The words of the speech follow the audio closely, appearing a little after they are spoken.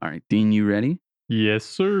right, Dean, you ready? Yes,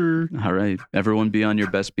 sir. All right, everyone be on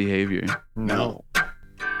your best behavior. No.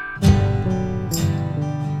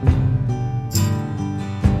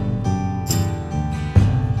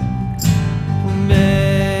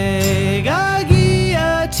 Mega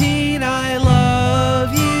guillotine, I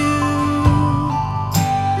love you.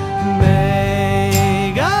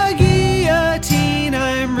 Mega guillotine,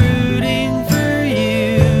 I'm rooting for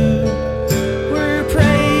you. We're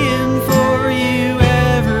praying for you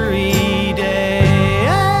every day.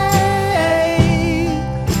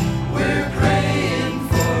 We're praying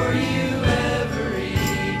for you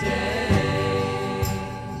every day.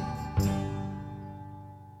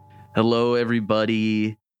 Hello,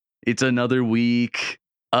 everybody. It's another week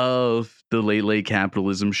of the Late Late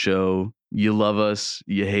Capitalism Show. You love us,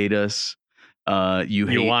 you hate us, you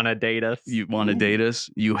hate. You want to date us? You want to date us.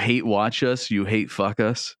 You hate watch us. You hate fuck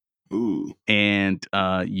us, Ooh. and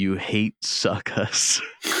you hate suck us.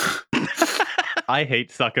 I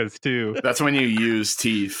hate suckers too. That's when you use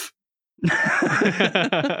teeth.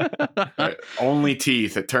 Only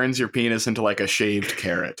teeth. It turns your penis into like a shaved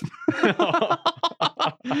carrot.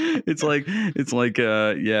 it's like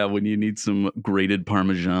yeah, when you need some grated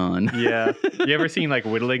Parmesan. Yeah. You ever seen like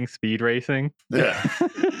whittling speed racing? Yeah.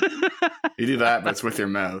 You do that, but it's with your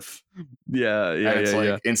mouth. yeah. And it's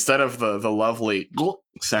like instead of the lovely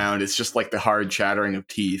sound, it's just like the hard chattering of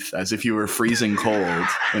teeth, as if you were freezing cold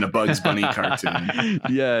in a Bugs Bunny cartoon.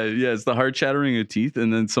 yeah. It's the hard chattering of teeth,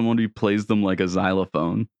 and then someone who plays them like a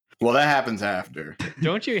xylophone. Well, that happens after.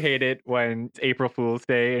 Don't you hate it when it's April Fool's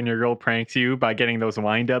Day and your girl pranks you by getting those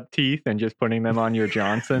wind-up teeth and just putting them on your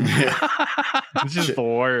Johnson? It's just the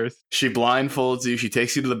worst. She blindfolds you. She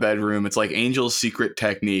takes you to the bedroom. It's like Angel's secret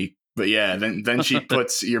technique. But yeah, then she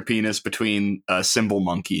puts your penis between a cymbal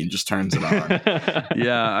monkey and just turns it on.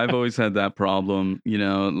 Yeah, I've always had that problem,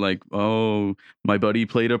 like, oh, my buddy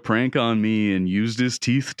played a prank on me and used his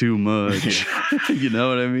teeth too much. You know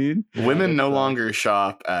what I mean? Women no longer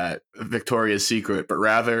shop at Victoria's Secret, but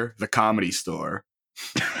rather the Comedy Store.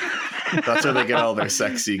 That's where they get all their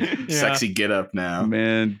sexy get up now.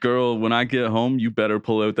 Man, girl, when I get home, you better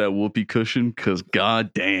pull out that whoopee cushion, because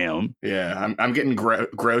goddamn. Yeah, I'm getting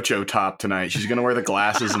Groucho top tonight. She's gonna wear the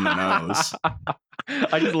glasses and the nose.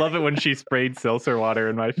 I just love it when she sprayed seltzer water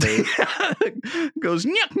in my face. Goes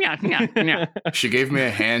nyah, nyah, nyah, nyah. She gave me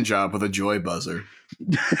a hand job with a joy buzzer.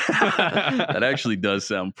 That actually does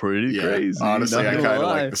sound pretty crazy. Honestly, I kind of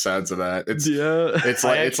like the sounds of that.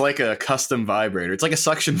 It's like a custom vibrator. It's like a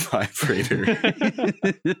suction vibrator.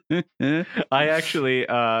 I actually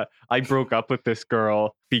I broke up with this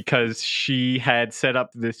girl because she had set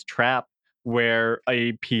up this trap where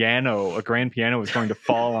a grand piano was going to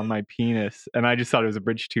fall on my penis, and I just thought it was a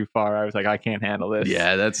bridge too far. I was like, I can't handle this.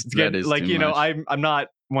 Yeah, that is like, too much. I'm not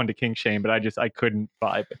one to kink shame, but I couldn't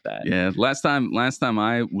vibe with that. Yeah, last time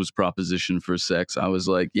I was propositioned for sex, I was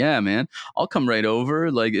like, yeah, man, I'll come right over.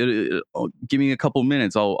 Like, give me a couple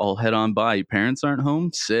minutes. I'll head on by. Your parents aren't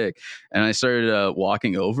home? Sick. And I started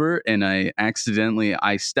walking over, and I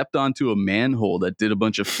stepped onto a manhole that did a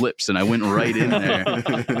bunch of flips, and I went right in there.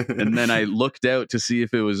 And then I looked out to see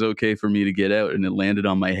if it was okay for me to get out, and it landed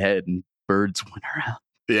on my head, and birds went around.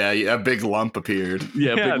 Yeah, a big lump appeared.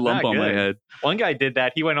 Yeah, a big lump on my head. One guy did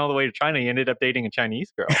that. He went all the way to China. He ended up dating a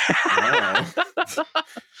Chinese girl. Oh.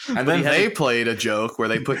 And then they played a joke where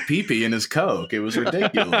they put pee-pee in his Coke. It was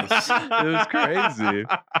ridiculous. It was crazy.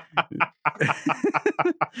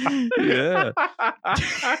 Yeah.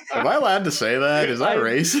 Am I allowed to say that? Is that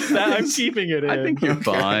racist? I'm keeping it in. I think you're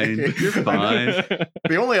fine. You're fine.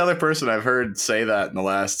 The only other person I've heard say that in the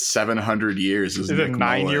last 700 years is Nick a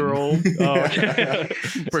 9-year-old. Oh.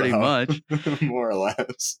 Pretty much. More or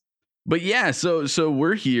less. But yeah, so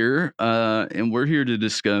we're here, and we're here to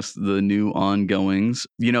discuss the new ongoings.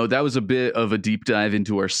 That was a bit of a deep dive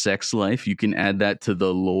into our sex life. You can add that to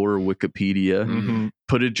the lore Wikipedia. Mm-hmm.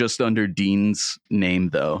 Put it just under Dean's name,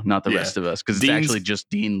 though, not the rest of us, because it's actually just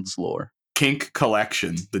Dean's lore. Kink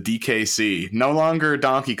Collection, the DKC, no longer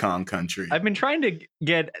Donkey Kong Country. I've been trying to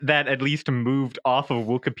get that at least moved off of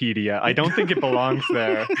Wikipedia. I don't think it belongs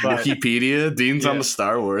there. But Wikipedia? Dean's on the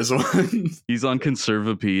Star Wars one. He's on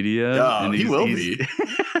Conservapedia. Oh, he will be.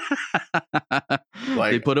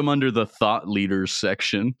 They put him under the thought leaders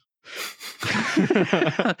section.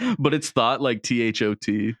 But it's thought like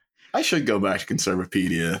THOT. I should go back to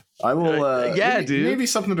Conservapedia. I will. Dude. Maybe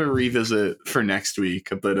something to revisit for next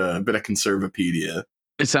week. A bit of Conservapedia.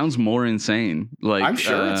 It sounds more insane. Like, I'm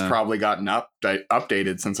sure it's probably gotten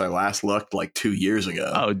updated since I last looked like 2 years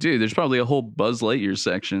ago. Oh, dude, there's probably a whole Buzz Lightyear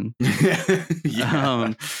section.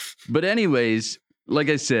 Yeah. But anyways, like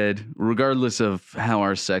I said, regardless of how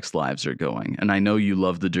our sex lives are going, and I know you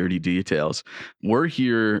love the dirty details, we're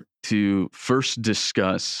here to first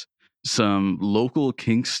discuss some local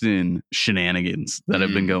Kingston shenanigans that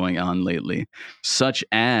have been going on lately, such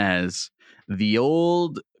as the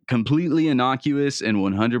old, completely innocuous and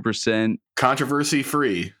 100%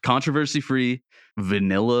 controversy-free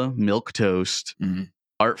vanilla milk toast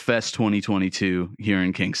Art Fest 2022 here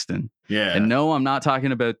in Kingston. Yeah. And no, I'm not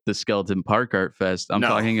talking about the Skeleton Park Art Fest. I'm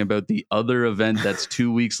talking about the other event that's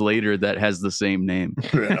 2 weeks later that has the same name.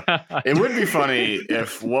 Yeah. It would be funny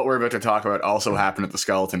if what we're about to talk about also happened at the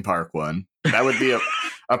Skeleton Park one. That would be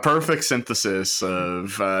a perfect synthesis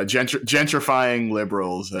of gentrifying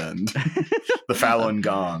liberals and the Falun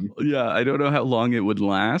Gong. Yeah, I don't know how long it would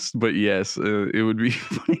last, but yes, it would be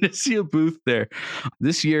funny to see a booth there.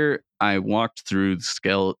 This year, I walked through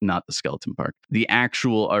not the Skeleton Park, the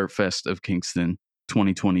actual Art Fest of Kingston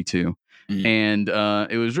 2022. And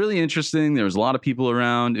it was really interesting. There was a lot of people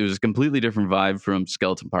around. It was a completely different vibe from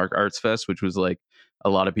Skeleton Park Arts Fest, which was like a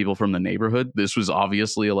lot of people from the neighborhood. This was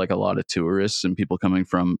obviously like a lot of tourists and people coming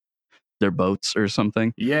from their boats or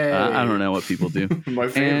something. Yeah. I don't know what people do. My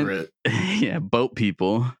favorite. Yeah, boat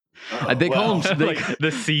people. Oh, They call them like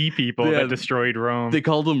the sea people that destroyed Rome. They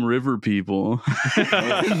called them river people.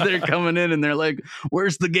 They're coming in and they're like,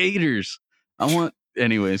 "Where's the gators? I want."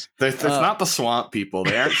 Anyways, there's not the swamp people.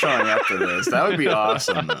 They aren't showing up for this. That would be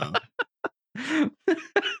awesome, though.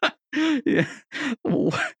 Yeah,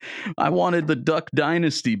 I wanted the Duck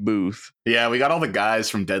Dynasty booth. Yeah, we got all the guys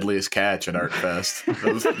from Deadliest Catch at Art Fest.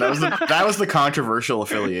 That was the controversial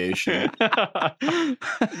affiliation.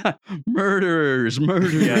 Murderers.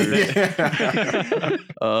 Yeah.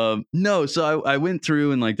 No, so I went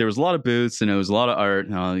through and like there was a lot of booths and it was a lot of art,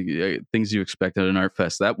 things you expect at an art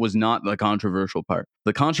fest. That was not the controversial part.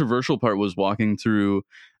 The controversial part was walking through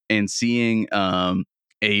and seeing a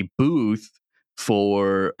booth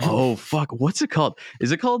for what's it called?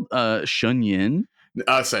 Is it called Shenyun?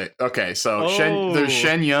 Okay, so there's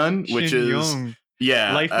Shenyun, which is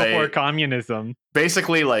life before communism.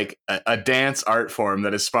 Basically like a dance art form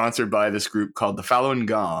that is sponsored by this group called the Falun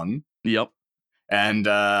Gong. Yep. And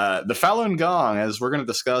the Falun Gong, as we're going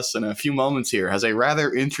to discuss in a few moments here, has a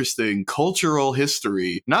rather interesting cultural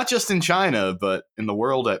history, not just in China, but in the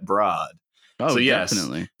world at broad. Oh, so yes,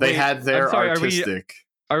 definitely. They had their artistic...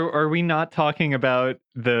 Are we not talking about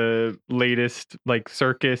the latest like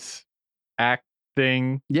circus act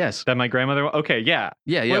thing? Yes. That my grandmother... Okay, yeah.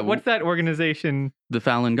 Yeah. What's that organization? The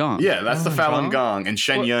Falun Gong. Yeah, that's the Falun Gong. And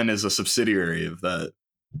Shenyun is a subsidiary of that.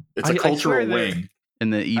 It's a cultural wing.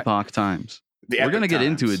 In the Epoch Times. We're going to get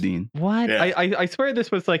into it, Dean. What? Yeah. I swear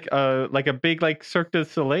this was like a big like Cirque du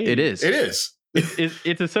Soleil. It is.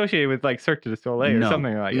 It's associated with like Cirque du Soleil or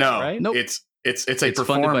something like that, right? Nope. It's a It's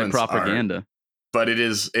performance funded by propaganda. art, but it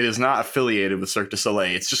is not affiliated with Cirque du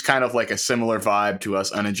Soleil. It's just kind of like a similar vibe to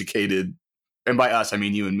us uneducated, and by us I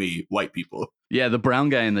mean you and me, white people. Yeah, the brown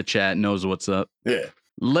guy in the chat knows what's up. Yeah.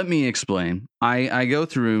 Let me explain. I go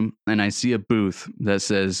through and I see a booth that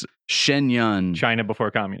says Shenyun, China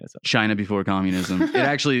before communism. China before communism.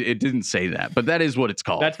 It didn't say that, but that is what it's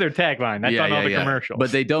called. That's their tagline. That's on all the commercials.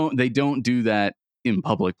 But they don't do that in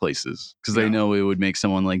public places because they know it would make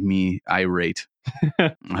someone like me irate.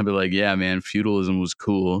 I'd be like, yeah, man, feudalism was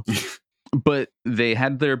cool. But they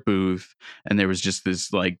had their booth and there was just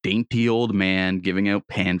this like dainty old man giving out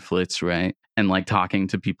pamphlets, right? And like talking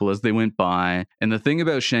to people as they went by. And the thing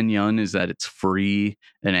about Shenyun is that it's free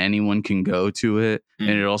and anyone can go to it. And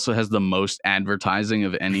it also has the most advertising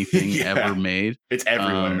of anything ever made. It's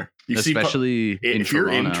everywhere. Especially if you're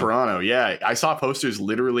in Toronto. Yeah. I saw posters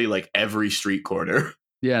literally like every street corner.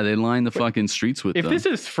 Yeah, they line the fucking streets with if them. If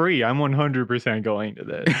this is free, I'm 100% going to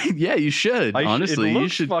this. Yeah, you should. Honestly, it looks you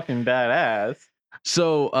should. Fucking badass.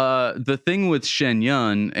 So the thing with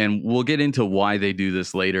Shenyun, and we'll get into why they do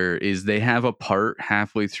this later, is they have a part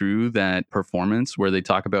halfway through that performance where they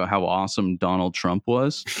talk about how awesome Donald Trump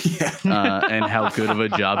was and how good of a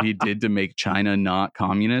job he did to make China not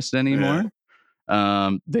communist anymore.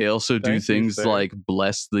 They also do things like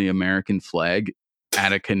bless the American flag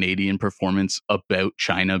at a Canadian performance about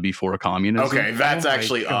China before communism. Okay, that's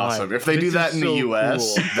actually awesome. If they do that in the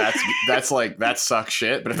US, cool. that sucks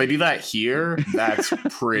shit. But if they do that here, that's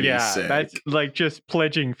pretty sick. That's like just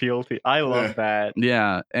pledging fealty. I love that.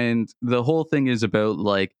 Yeah, and the whole thing is about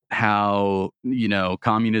like how,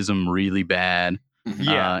 communism really bad.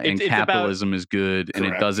 Yeah, and capitalism is good, and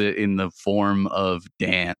it does it in the form of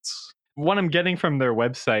dance. What I'm getting from their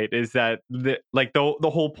website is that the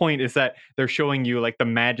whole point is that they're showing you like the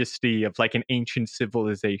majesty of like an ancient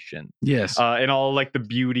civilization. Yes. And all like the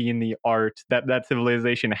beauty and the art that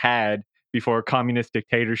civilization had before communist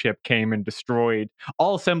dictatorship came and destroyed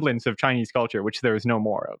all semblance of Chinese culture, which there is no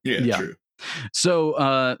more of. Yeah. True.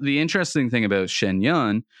 So the interesting thing about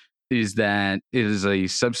Shenyun is that it is a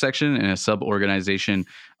subsection and a sub-organization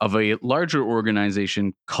of a larger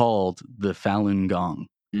organization called the Falun Gong.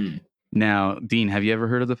 Mm. Now, Dean, have you ever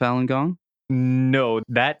heard of the Falun Gong? No,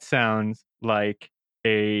 that sounds like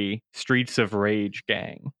a Streets of Rage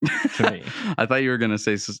gang to me. I thought you were gonna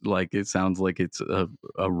say like it sounds like it's a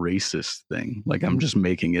racist thing. Like I'm just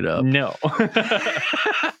making it up. No.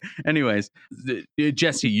 Anyways,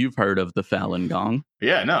 Jesse, you've heard of the Falun Gong.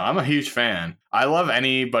 Yeah, no, I'm a huge fan. I love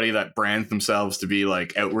anybody that brands themselves to be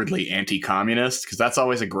like outwardly anti-communist, because that's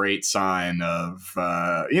always a great sign of,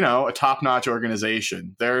 a top-notch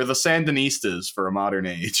organization. They're the Sandinistas for a modern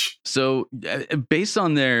age. So based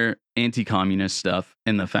on their anti-communist stuff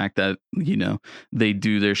and the fact that, they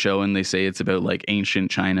do their show and they say it's about like ancient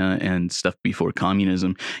China and stuff before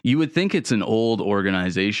communism, you would think it's an old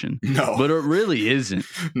organization. No. But it really isn't.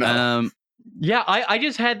 No. Yeah, I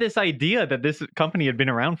just had this idea that this company had been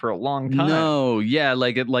around for a long time. No, yeah,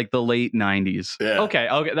 like the late 90s. Yeah. Okay,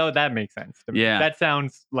 that makes sense to me. Yeah. That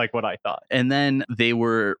sounds like what I thought. And then they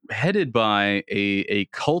were headed by a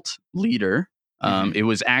cult leader. It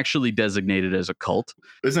was actually designated as a cult.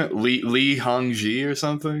 Isn't it Li Hongji or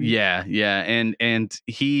something? Yeah. And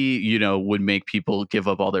he, would make people give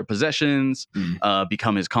up all their possessions,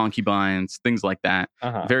 become his concubines, things like that.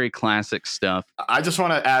 Uh-huh. Very classic stuff. I just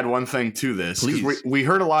want to add one thing to this. 'Cause Please. we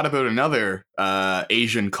heard a lot about another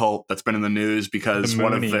Asian cult that's been in the news because The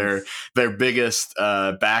one of Moonies. their biggest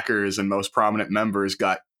backers and most prominent members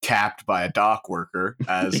got capped by a dock worker,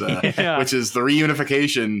 as Yeah. which is the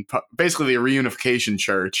reunification, basically the reunification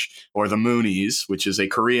church, or the Moonies, which is a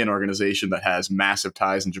Korean organization that has massive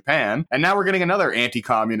ties in Japan. And now we're getting another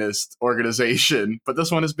anti-communist organization, but this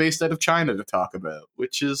one is based out of China to talk about,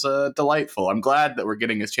 which is delightful. I'm glad that we're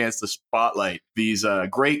getting a chance to spotlight these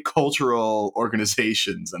great cultural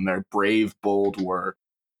organizations and their brave, bold work.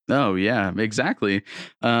 Oh yeah, exactly.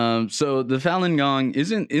 So the Falun Gong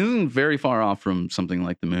isn't very far off from something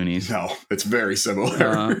like the Moonies. No, it's very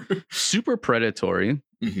similar. Super predatory.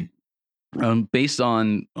 Mhm. Based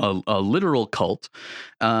on a literal cult.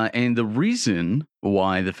 And the reason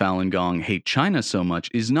why the Falun Gong hate China so much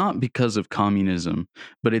is not because of communism,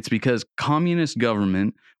 but it's because communist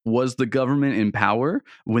government was the government in power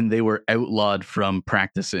when they were outlawed from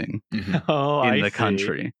practicing Mhm. Oh, in I the see.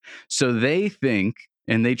 country. So they think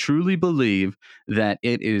and they truly believe that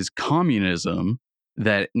it is communism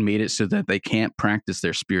that made it so that they can't practice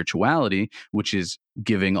their spirituality, which is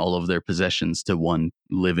giving all of their possessions to one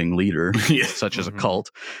living leader, Yeah. such as a Mhm. cult.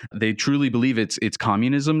 They truly believe it's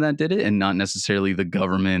communism that did it and not necessarily the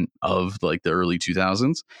government of like the early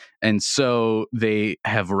 2000s. And so they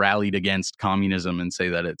have rallied against communism and say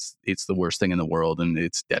that it's the worst thing in the world and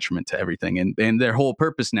it's detriment to everything. And their whole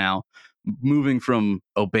purpose now, moving from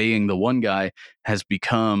obeying the one guy, has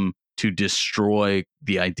become to destroy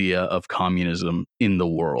the idea of communism in the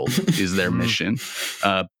world is their mission,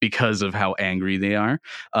 because of how angry they are.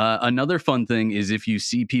 Another fun thing is if you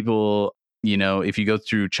see people, if you go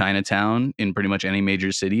through Chinatown in pretty much any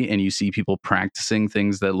major city and you see people practicing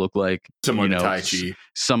things that look like Similar to Tai Chi.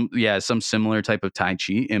 some similar type of Tai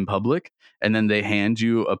Chi in public, and then they hand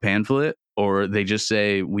you a pamphlet or they just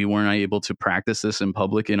say we weren't able to practice this in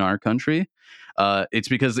public in our country, it's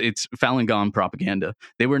because it's Falun Gong propaganda.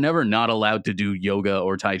 They were never not allowed to do yoga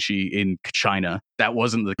or Tai Chi in China. That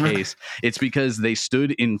wasn't the case. It's because they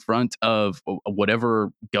stood in front of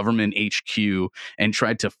whatever government HQ and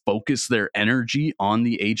tried to focus their energy on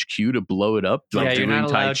the HQ to blow it up by Yeah, you're doing not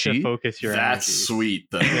Tai allowed Chi. to focus your That's energies. sweet,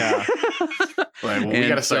 though. Yeah. Like, we And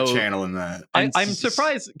got to start so- channeling that. And I'm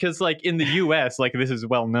surprised because, like, in the U.S., like this is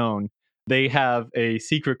well known, they have a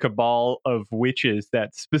secret cabal of witches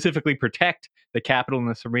that specifically protect the Capitol and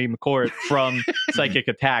the Supreme Court from psychic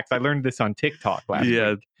attacks. I learned this on TikTok last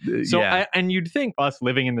Yeah, week. So, yeah. and you'd think us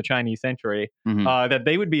living in the Chinese century Mhm. that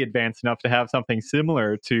they would be advanced enough to have something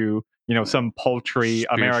similar to, some paltry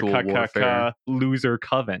Spiritual America warfare. loser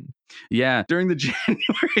coven. Yeah, during the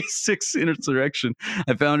January 6th insurrection,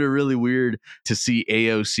 I found it really weird to see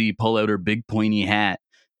AOC pull out her big pointy hat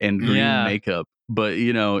and green Yeah. makeup. But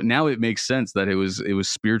now it makes sense that it was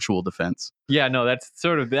spiritual defense. Yeah, no, that's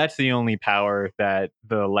the only power that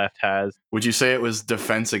the left has. Would you say it was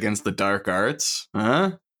defense against the dark arts?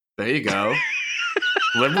 Huh? There you go.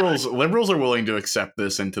 Liberals are willing to accept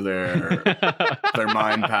this into their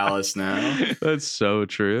mind palace now. That's so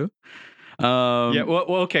true. Yeah, well,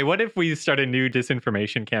 okay. What if we start a new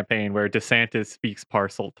disinformation campaign where DeSantis speaks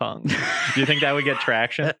parcel tongue? Do you think that would get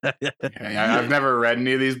traction? I've never read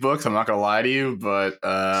any of these books. I'm not gonna lie to you, but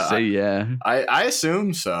say yeah. I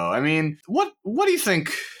assume so. I mean, what do you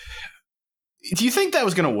think? Do you think that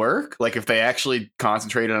was going to work? Like, if they actually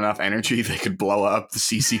concentrated enough energy, they could blow up the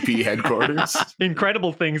CCP headquarters?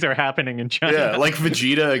 Incredible things are happening in China. Yeah, like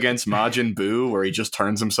Vegeta against Majin Buu, where he just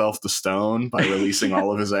turns himself to stone by releasing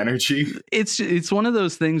all of his energy. It's one of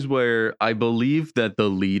those things where I believe that the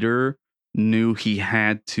leader knew he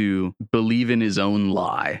had to believe in his own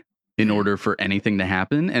lie in order for anything to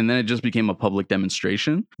happen. And then it just became a public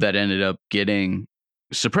demonstration that ended up getting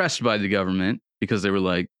suppressed by the government because they were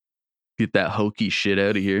like, get that hokey shit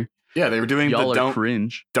out of here. Yeah, they were doing Y'all the are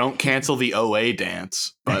cringe. don't cancel the OA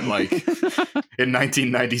dance, but like in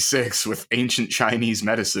 1996 with ancient Chinese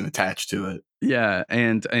medicine attached to it. Yeah,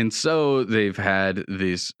 and so they've had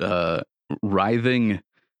this writhing,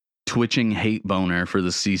 twitching hate boner for the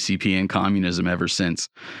CCP and communism ever since.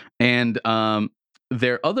 And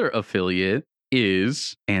their other affiliate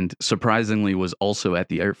is, and surprisingly was also at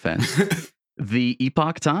the Art Fest, the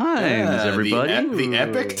Epoch Times, everybody. The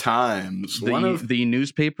Epic Times. The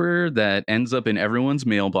newspaper that ends up in everyone's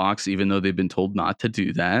mailbox, even though they've been told not to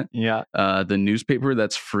do that. Yeah. The newspaper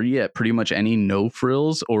that's free at pretty much any no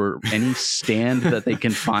frills or any stand that they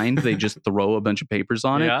can find. They just throw a bunch of papers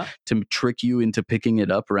on it to trick you into picking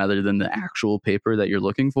it up rather than the actual paper that you're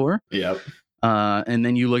looking for. Yep. And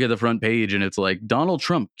then you look at the front page and it's like Donald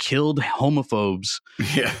Trump killed homophobes.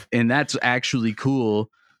 Yeah. And that's actually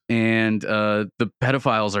cool. And the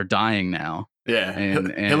pedophiles are dying now. Yeah,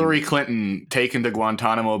 and Hillary Clinton taken to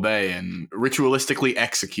Guantanamo Bay and ritualistically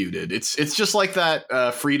executed. It's just like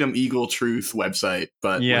that Freedom Eagle Truth website,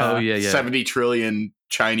 but with 70 trillion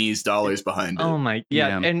Chinese dollars behind it. Oh my,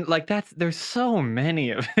 and like there's so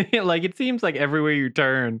many of it. Like it seems like everywhere you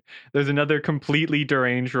turn, there's another completely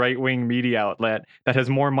deranged right-wing media outlet that has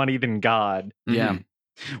more money than God. Yeah.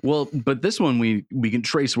 Well, but this one we can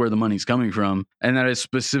trace where the money's coming from, and that is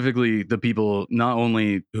specifically the people not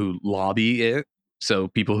only who lobby it, so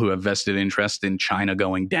people who have vested interest in China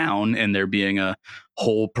going down and there being a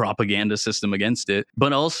whole propaganda system against it,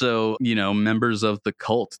 but also, you know, members of the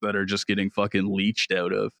cult that are just getting fucking leeched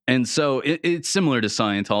out of. And so it's similar to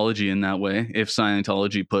Scientology in that way. If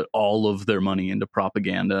Scientology put all of their money into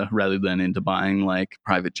propaganda rather than into buying like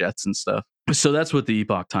private jets and stuff. So that's what the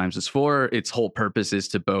Epoch Times is for. Its whole purpose is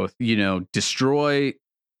to both, you know, destroy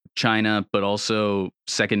China, but also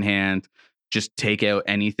secondhand, just take out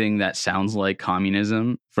anything that sounds like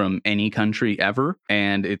communism from any country ever.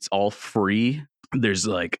 And it's all free. There's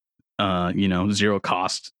like, you know, zero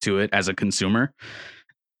cost to it as a consumer.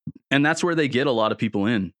 And that's where they get a lot of people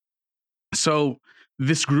in. So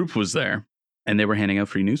this group was there. And they were handing out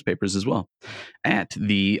free newspapers as well at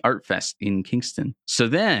the Art Fest in Kingston. So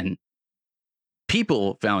then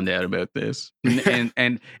people found out about this, and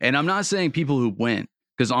I'm not saying people who went,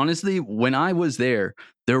 because honestly, when I was there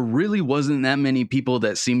really wasn't that many people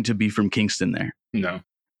that seemed to be from Kingston there. No,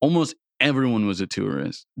 almost everyone was a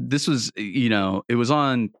tourist. This was, you know, it was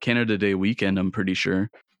on Canada Day weekend, I'm pretty sure.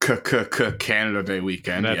 Canada Day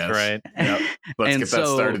weekend. That's right. Yep. Let's get that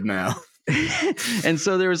started now. And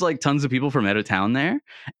so there was like tons of people from out of town there,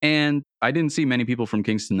 and I didn't see many people from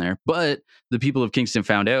Kingston there, but the people of Kingston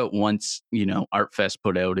found out once, you know, Art Fest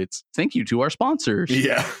put out its thank you to our sponsors.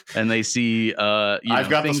 Yeah. And they see I've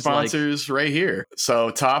got the sponsors right here.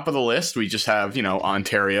 So top of the list, we just have, you know,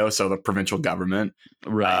 Ontario, so the provincial government.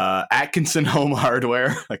 Right. Atkinson Home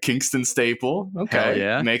Hardware, a Kingston staple. Okay. Hell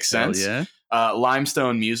yeah. Makes sense. Hell yeah.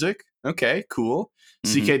 Limestone Music. Okay, cool.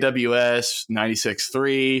 CKWS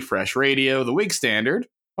 96.3, Fresh Radio, the Wig Standard.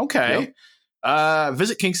 Okay. Yep.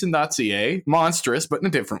 Visit Kingston.ca. Monstrous, but in a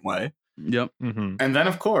different way. Yep. Mm-hmm. And then,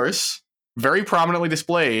 of course, very prominently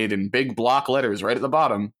displayed in big block letters right at the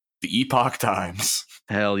bottom, the Epoch Times.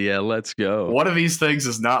 Hell yeah, let's go. One of these things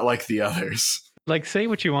is not like the others. Like, say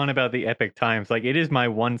what you want about the Epic Times. Like, it is my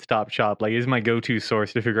one-stop shop. Like, it is my go-to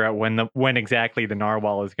source to figure out when exactly the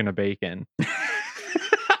narwhal is going to bake in.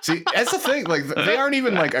 See, that's the thing. Like, they aren't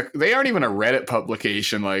even a Reddit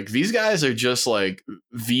publication. Like, these guys are just like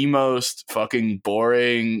the most fucking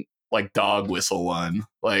boring, like, dog whistle one.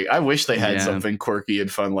 Like, I wish they had something quirky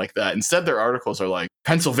and fun like that. Instead, their articles are like,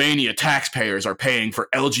 Pennsylvania taxpayers are paying for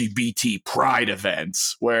LGBT pride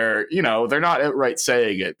events, where, you know, they're not outright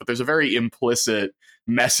saying it, but there's a very implicit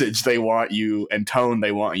message they want you and tone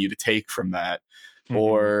they want you to take from that. Mm-hmm.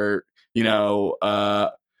 Or, you know,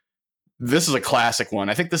 this is a classic one.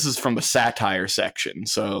 I think this is from the satire section.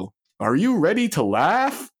 So, are you ready to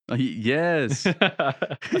laugh? Yes.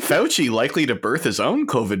 Fauci likely to birth his own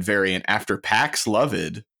COVID variant after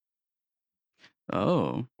Paxlovid.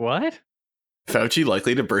 Oh. What? Fauci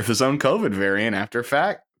likely to birth his own COVID variant after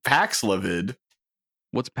Paxlovid.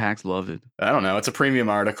 What's Paxlovid? I don't know. It's a premium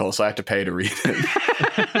article, so I have to pay to read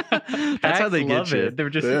it. That's how they get love you. it. They were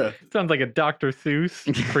just Yeah. sounds like a Dr.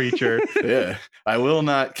 Seuss creature. Yeah.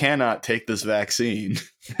 I cannot take this vaccine.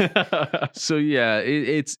 So yeah,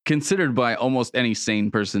 it's considered by almost any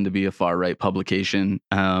sane person to be a far right publication.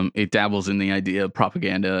 It dabbles in the idea of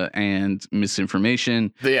propaganda and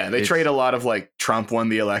misinformation. They trade a lot of like Trump won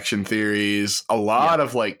the election theories, a lot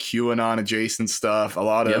of like QAnon adjacent stuff, a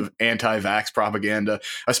lot of anti-vax propaganda,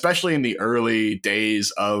 especially in the early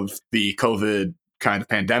days of the COVID kind of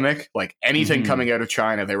pandemic. Like anything coming out of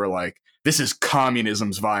China, they were like, this is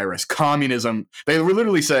communism's virus. Communism. They were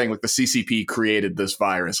literally saying like the CCP created this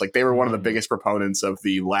virus. Like they were one of the biggest proponents of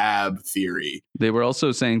the lab theory. They were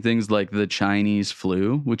also saying things like the Chinese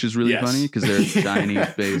flu, which is really funny because they're a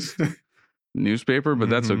Chinese-based newspaper, but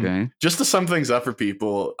that's okay. Just to sum things up for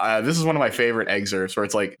people, this is one of my favorite excerpts where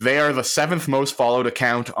it's like, they are the 7th most followed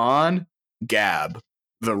account on Gab,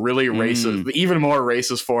 the really racist, the even more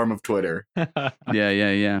racist form of Twitter.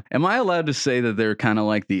 Yeah. Am I allowed to say that they're kind of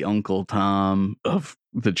like the Uncle Tom of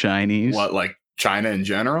the Chinese? What, like China in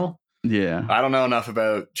general? Yeah. I don't know enough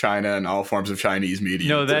about China and all forms of Chinese media.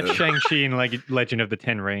 No, that's Shang-Chi and Legend of the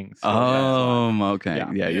Ten Rings. So Okay.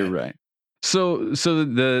 Yeah, you're right. So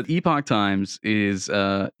the Epoch Times is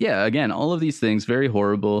again, all of these things very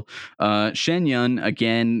horrible. Shen Yun,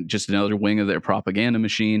 again, just another wing of their propaganda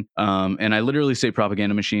machine. And I literally say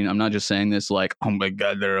propaganda machine. I'm not just saying this like, oh my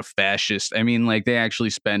god, they're a fascist. I mean, like, they actually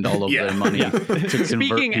spend all of their money to convert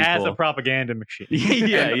Speaking people. as a propaganda machine.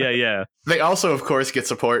 Yeah. They also, of course, get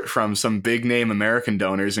support from some big name American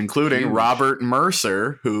donors, including Robert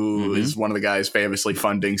Mercer, who is one of the guys famously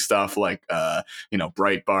funding stuff like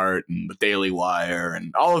Breitbart and the Daily Wire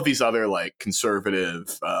and all of these other like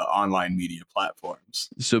conservative online media platforms.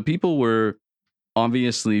 So people were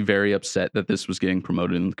obviously very upset that this was getting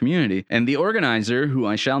promoted in the community. And the organizer, who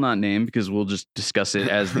I shall not name because we'll just discuss it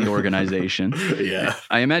as the organization. Yeah.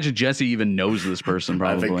 I imagine Jesse even knows this person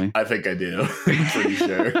probably. I think I do. Pretty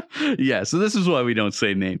sure. Yeah, so this is why we don't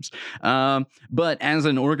say names. But as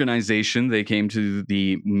an organization, they came to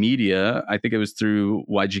the media. I think it was through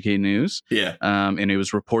YGK News. Yeah. And it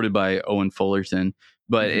was reported by Owen Fullerton.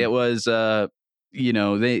 But it was,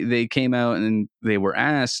 they came out and they were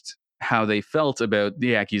asked how they felt about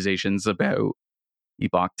the accusations about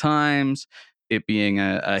Epoch Times, it being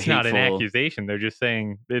it's hateful... not an accusation. They're just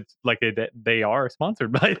saying it's like they are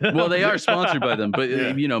sponsored by them. Well, they are sponsored by them, but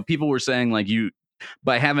people were saying like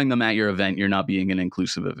by having them at your event, you're not being an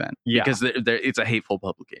inclusive event because it's a hateful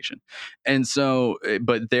publication. And so,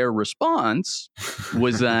 but their response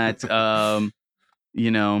was that,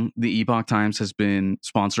 the Epoch Times has been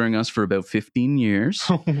sponsoring us for about 15 years.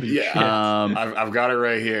 I've got it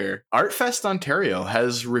right here. ArtFest Ontario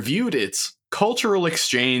has reviewed its cultural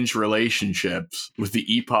exchange relationships with the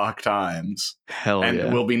Epoch Times.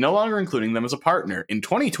 And will be no longer including them as a partner. In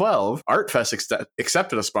 2012, ArtFest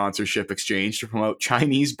accepted a sponsorship exchange to promote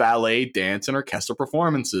Chinese ballet, dance, and orchestral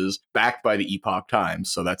performances backed by the Epoch Times.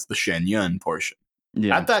 So that's the Shen Yun portion.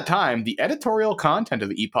 Yeah. At that time, the editorial content of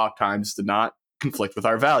the Epoch Times did not conflict with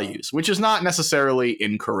our values, which is not necessarily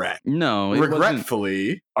incorrect. No,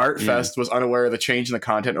 regretfully, ArtFest was unaware of the change in the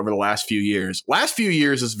content over the last few years. Last few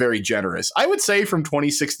years is very generous. I would say from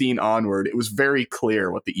 2016 onward, it was very clear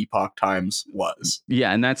what the Epoch Times was.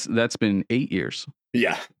 Yeah, and that's been 8 years.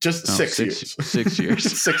 Yeah, just 6 years. 6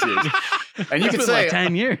 years. 6 years. And you could say like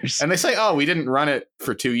 10 years. And they say, oh, we didn't run it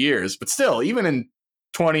for 2 years. But still, even in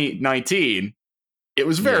 2019, it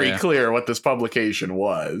was very clear what this publication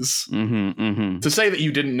was. To say that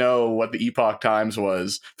you didn't know what the Epoch Times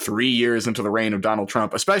was 3 years into the reign of Donald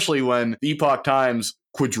Trump, especially when the Epoch Times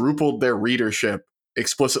quadrupled their readership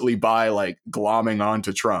explicitly by like glomming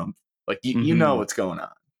onto Trump. Like, you know what's going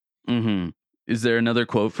on. Is there another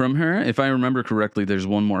quote from her? If I remember correctly, there's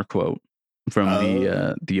one more quote from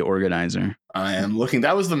the organizer. I am looking.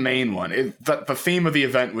 That was the main one. The theme of the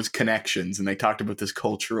event was connections, and they talked about this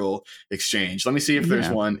cultural exchange. Let me see if there's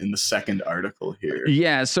one in the second article here.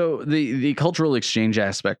 Yeah, so the cultural exchange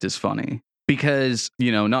aspect is funny because,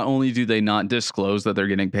 not only do they not disclose that they're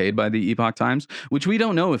getting paid by the Epoch Times, which we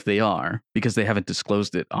don't know if they are because they haven't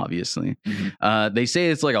disclosed it, obviously. They say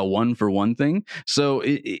it's like a 1-for-1 thing. So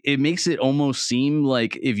it makes it almost seem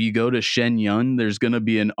like if you go to Shen Yun, there's going to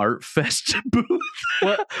be an art fest booth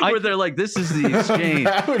where they're like, this is the exchange.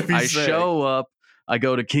 That would be I sick. show up, I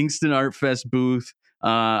go to Kingston Art Fest booth.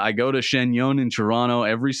 I go to Shenyang in Toronto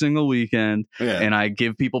every single weekend, Yeah. and I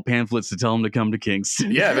give people pamphlets to tell them to come to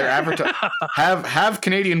Kingston. Yeah, they're advertising. Have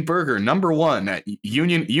Canadian Burger #1 at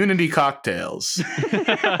Unity Cocktails.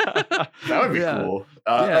 That would be Yeah. cool.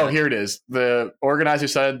 Yeah. Oh, here it is. The organizer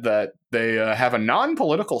said that they have a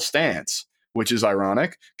non-political stance, which is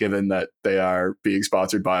ironic, given that they are being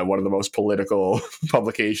sponsored by one of the most political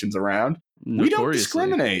publications around. We don't Notoriously.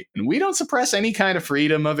 discriminate, and we don't suppress any kind of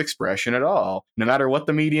freedom of expression at all, no matter what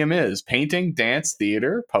the medium is: painting, dance,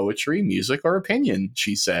 theater, poetry, music, or opinion,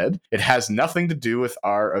 she said. It has nothing to do with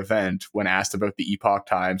our event when asked about the Epoch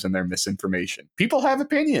Times and their misinformation. People have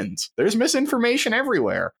opinions. There's misinformation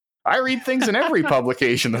everywhere. I read things in every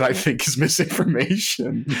publication that I think is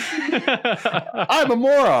misinformation. I'm a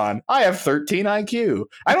moron. I have 13 IQ.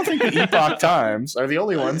 I don't think the Epoch Times are the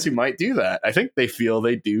only ones who might do that. I think they feel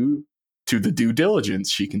they do to the due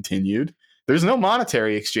diligence, she continued. There's no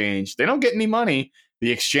monetary exchange. They don't get any money.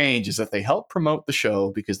 The exchange is that they help promote the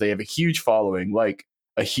show because they have a huge following, like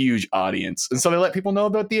a huge audience. And so they let people know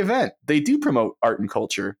about the event. They do promote art and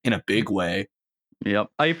culture in a big way. Yep.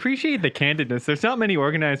 I appreciate the candidness. There's not many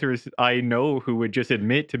organizers I know who would just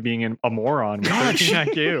admit to being a moron with God, 13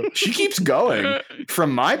 IQ. She keeps going.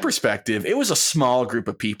 From my perspective, it was a small group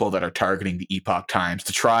of people that are targeting the Epoch Times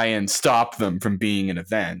to try and stop them from being in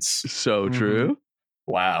events. So true.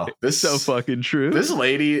 Wow. This So fucking true. This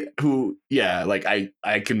lady who, yeah, like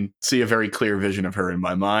I can see a very clear vision of her in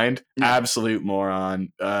my mind. Yeah. Absolute moron.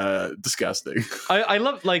 Disgusting. I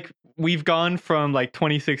love, like, we've gone from like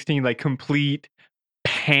 2016, like complete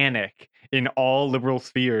panic in all liberal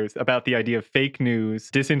spheres about the idea of fake news,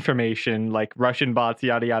 disinformation, like Russian bots,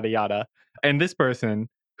 yada, yada, yada. And this person,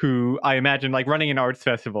 who I imagine like running an arts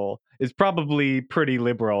festival, is probably pretty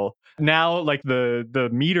liberal. Now, like the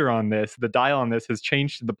meter on this, the dial on this has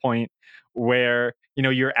changed to the point where, you know,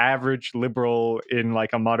 your average liberal in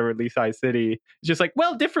like a moderately sized city is just like,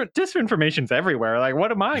 well, different disinformation's everywhere. Like,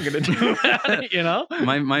 what am I going to do about it, you know?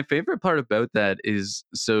 My favorite part about that is,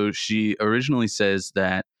 so she originally says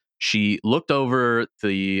that she looked over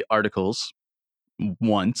the articles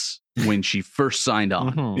once when she first signed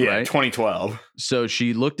on. Mhm. Yeah, right? 2012. So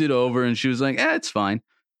she looked it over and she was like, it's fine.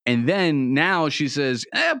 And then now she says,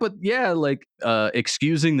 but yeah, like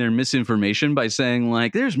excusing their misinformation by saying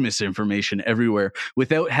like there's misinformation everywhere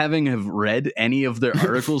without having have read any of their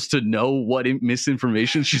articles to know what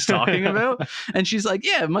misinformation she's talking about. And she's like,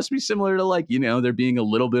 yeah, it must be similar to like, you know, there being a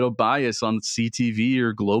little bit of bias on CTV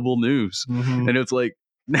or global news. Mhm. And it's like,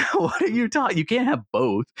 now what are you talking? You can't have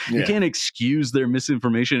both. You Yeah. can't excuse their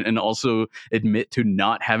misinformation and also admit to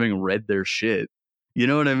not having read their shit. You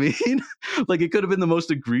know what I mean? Like, it could have been the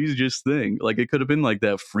most egregious thing. Like, it could have been like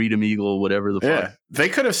that Freedom Eagle, whatever the Yeah. fuck. They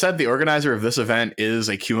could have said the organizer of this event is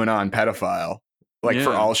a QAnon pedophile. Like,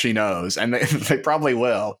 for Yeah. all she knows. And they probably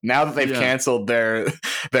will. Now that they've Yeah. canceled their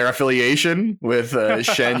affiliation with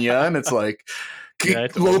Shenyang, it's like, Yeah,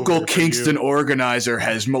 it's local over for Kingston you. organizer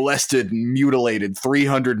has molested and mutilated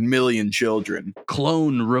 300 million children.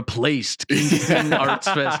 Clone replaced Kingston Arts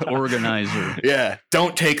Fest organizer. Yeah,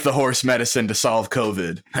 don't take the horse medicine to solve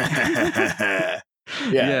COVID. Yeah,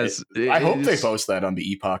 Yes. I hope they it's- post that on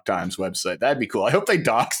the Epoch Times website. That'd be cool. I hope they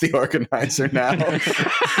dox the organizer now.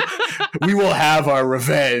 We will have our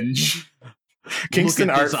revenge. Kingston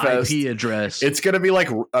Look at Art this Fest. IP address. It's gonna be like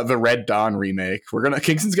the Red Dawn remake.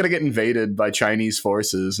 Kingston's gonna get invaded by Chinese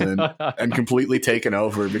forces and completely taken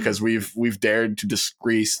over because we've dared to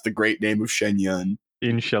disgrace the great name of Shenyang.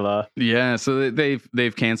 Inshallah. Yeah, so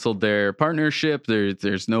they've canceled their partnership.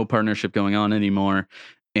 There's no partnership going on anymore.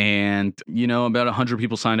 And, you know, about 100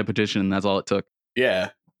 people signed a petition, and that's all it took.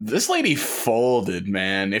 Yeah. This lady folded,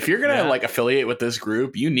 man. If you're gonna Yeah. like affiliate with this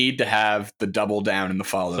group, you need to have the double down and the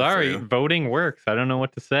follow Sorry, through. voting works. I don't know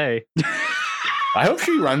what to say. I hope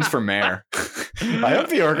she runs for mayor. I hope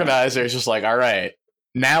the organizer is just like, all right,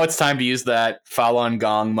 now it's time to use that Falun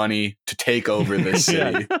Gong money to take over this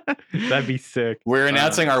city. That'd be sick. We're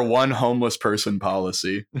announcing our one homeless person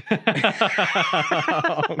policy.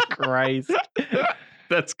 Oh, Christ.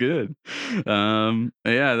 That's good.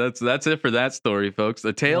 Yeah, that's it for that story, folks.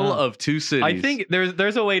 The Tale Wow. of Two Cities. I think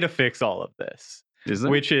there's a way to fix all of this, is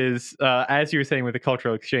there? which is, as you were saying with the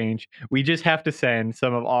cultural exchange, we just have to send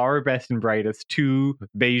some of our best and brightest to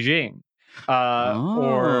Beijing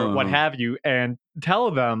or what Oh. have you, and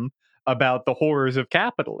tell them about the horrors of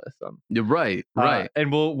capitalism. You're right.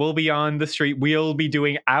 And we'll be on the street. We'll be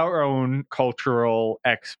doing our own cultural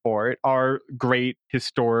export, our great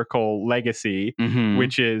historical legacy, Mhm.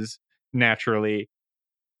 which is naturally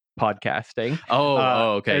podcasting.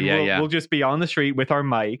 Okay, and yeah. we'll just be on the street with our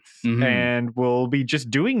mics, Mhm. and we'll be just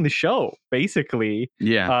doing the show basically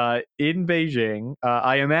in Beijing.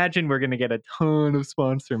 I imagine we're gonna get a ton of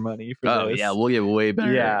sponsor money for Oh this. yeah, we'll get way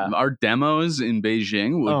better. Yeah. Our demos in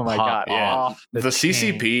Beijing would Oh my pop God, off. off The chain.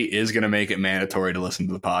 CCP is going to make it mandatory to listen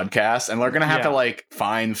to the podcast, and they're going to have to Yeah. like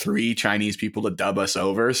find 3 Chinese people to dub us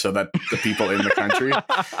over so that the people in the country.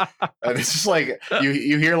 And it's just like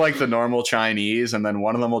you hear like the normal Chinese, and then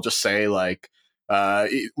one of them will just say like,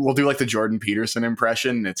 we'll do like the Jordan Peterson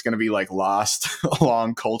impression. It's going to be like lost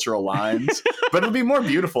along cultural lines, but it'll be more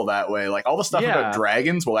beautiful that way. Like all the stuff Yeah. about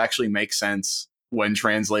dragons will actually make sense when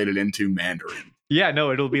translated into Mandarin. Yeah,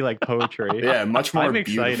 no, it'll be like poetry. Yeah, much more I'm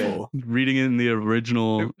excited. beautiful. Reading it in the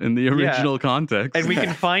original context. And we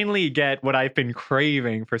can finally get what I've been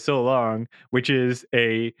craving for so long, which is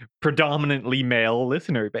a predominantly male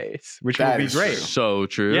listener base, which That will be is great. true. so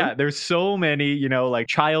true. Yeah, there's so many, like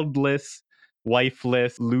childless,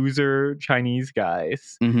 wifeless, loser Chinese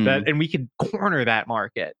guys Mhm. and we could corner that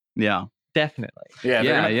market. Yeah. Definitely. Yeah,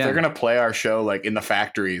 Yeah. they're gonna play our show like in the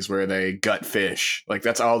factories where they gut fish. Like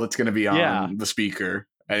that's all that's gonna be on the speaker,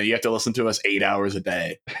 and you have to listen to us 8 hours a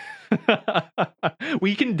day.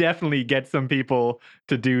 We can definitely get some people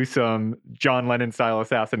to do some John Lennon style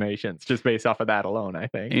assassinations just based off of that alone, I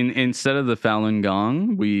think. Instead of the Falun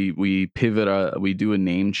Gong, we pivot. We do a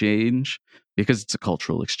name change because it's a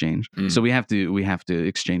cultural exchange. Mm. So we have to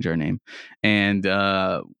exchange our name, and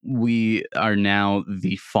we are now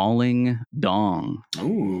the Falling Dong.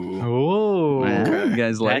 Ooh. Oh, Yeah, okay. you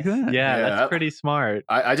guys like that? Yeah, Yeah. that's pretty smart.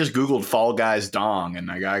 I just Googled Fall Guys Dong,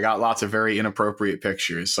 and I got lots of very inappropriate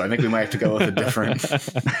pictures. So I think we might have to go with a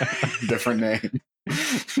different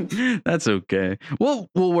name. That's okay. We'll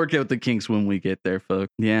work out the kinks when we get there,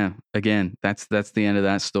 folks. Yeah. Again, that's the end of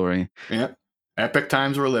that story. Yeah, epic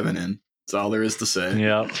times we're living in. That's all there is to say.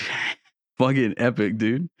 Yeah. Fucking epic,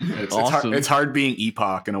 dude. It's Awesome. hard, it's hard being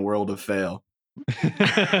Epoch in a world of fail.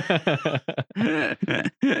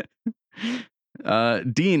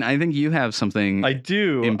 Dean, I think you have something I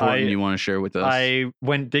do. important you want to share with us. I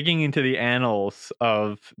went digging into the annals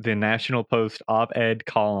of the National Post op-ed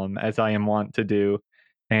column, as I am wont to do,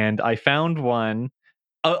 and I found one.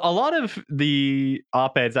 A lot of the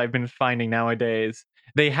op-eds I've been finding nowadays,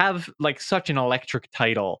 they have like such an electric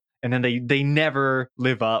title, and then they never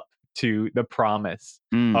live up to the promise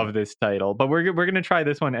of this title. But we're gonna try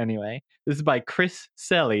this one anyway. This is by Chris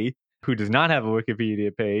Selly, who does not have a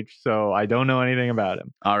Wikipedia page, so I don't know anything about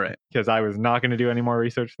him All right. because I was not going to do any more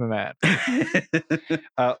research than that.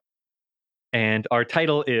 And our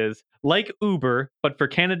title is Like Uber, but for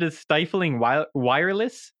Canada's stifling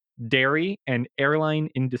wireless, dairy, and airline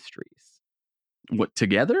industries. What,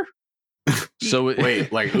 together? So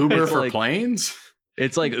Wait, like Uber it's for like- planes?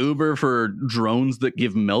 It's like Uber for drones that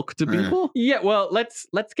give milk to people? Yeah, well, let's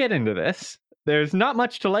get into this. There's not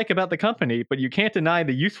much to like about the company, but you can't deny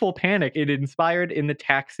the useful panic it inspired in the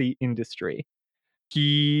taxi industry.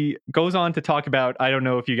 He goes on to talk about, I don't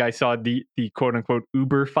know if you guys saw the quote unquote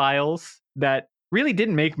Uber files that really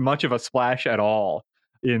didn't make much of a splash at all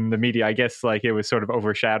in the media. I guess like it was sort of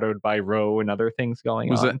overshadowed by Roe and other things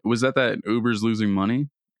going on. Was that Uber's losing money?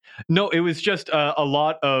 No, it was just a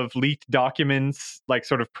lot of leaked documents, like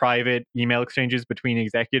sort of private email exchanges between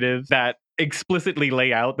executives that explicitly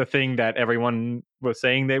lay out the thing that everyone was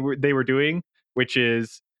saying they were doing, which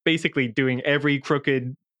is basically doing every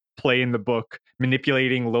crooked play in the book,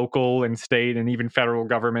 manipulating local and state and even federal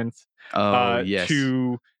governments Yes.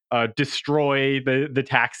 to destroy the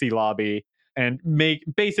taxi lobby and make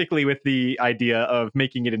basically with the idea of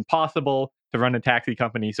making it impossible to run a taxi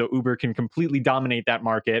company so Uber can completely dominate that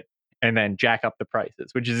market and then jack up the prices,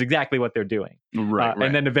 which is exactly what they're doing. Right.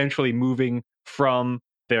 And then eventually moving from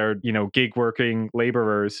their, gig working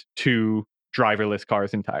laborers to driverless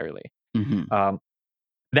cars entirely. Mhm.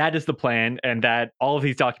 That is the plan, and that all of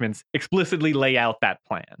these documents explicitly lay out that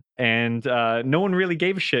plan. And no one really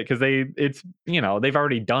gave a shit because they've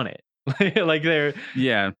already done it.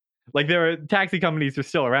 Yeah. Their taxi companies are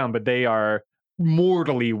still around, but they are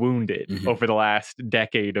mortally wounded Mhm. over the last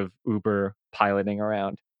decade of Uber piloting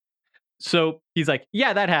around. So he's like,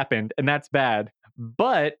 yeah, that happened, and that's bad.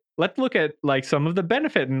 But let's look at like some of the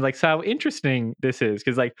benefit and like how interesting this is,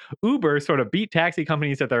 because like Uber sort of beat taxi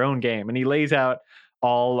companies at their own game, and he lays out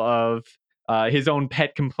all of his own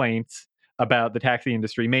pet complaints about the taxi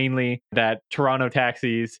industry, mainly that Toronto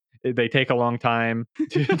taxis, they take a long time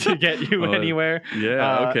to get you anywhere.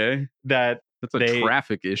 Yeah. Okay. That That's a they-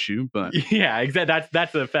 traffic issue, but yeah, exactly.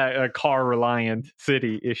 That's a car reliant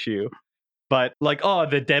city issue. but like, oh,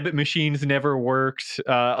 the debit machines never worked.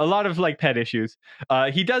 A lot of like pet issues.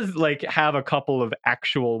 He does like have a couple of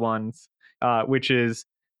actual ones, which is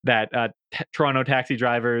that Toronto taxi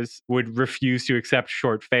drivers would refuse to accept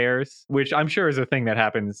short fares, which I'm sure is a thing that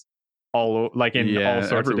happens like in all Yeah,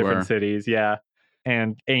 sorts of everywhere. different cities. Yeah.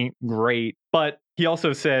 And ain't great. But he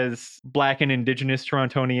also says Black and Indigenous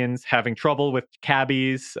Torontonians having trouble with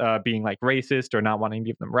cabbies being like racist or not wanting to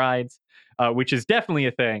give them rides, which is definitely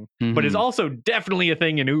a thing, but is Mhm. also definitely a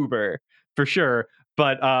thing in Uber for sure.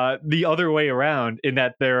 But the other way around, in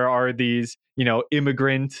that there are these,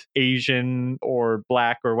 immigrant, Asian or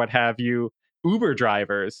Black or what have you, Uber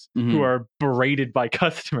drivers who Mhm. are berated by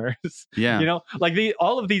customers. Yeah. Like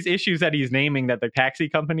all of these issues that he's naming that the taxi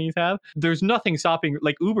companies have, there's nothing stopping.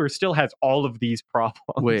 Like Uber still has all of these problems.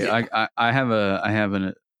 Wait, I have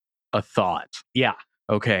a thought. Yeah.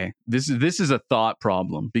 Okay, this is a thought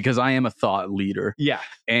problem because I am a thought leader. Yeah.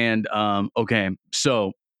 And okay,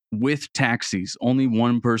 so with taxis, only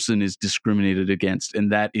one person is discriminated against,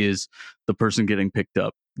 and that is the person getting picked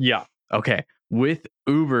up. Yeah. Okay, with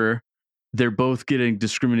Uber, they're both getting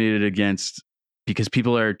discriminated against because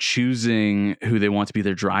people are choosing who they want to be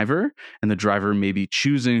their driver, and the driver may be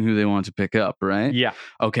choosing who they want to pick up, right? Yeah.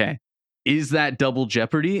 Okay, is that double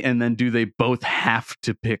jeopardy? And then do they both have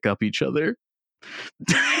to pick up each other?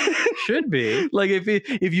 Should be. Like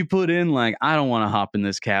if you put in like, I don't want to hop in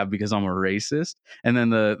this cab because I'm a racist, and then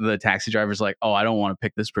the taxi driver's like, oh, I don't want to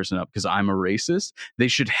pick this person up because I'm a racist, they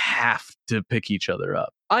should have to pick each other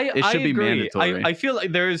up. It should I be agree. mandatory. I feel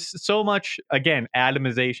like there's so much, again,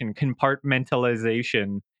 atomization,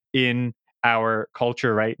 compartmentalization in our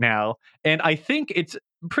culture right now. And I think it's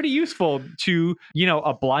pretty useful to,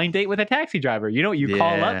 a blind date with a taxi driver. You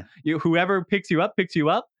call Yeah. up, whoever picks you up,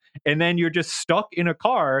 and then you're just stuck in a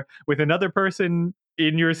car with another person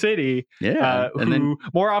in your city Yeah. who And then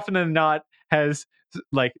more often than not has,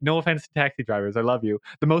 like, no offense to taxi drivers, I love you,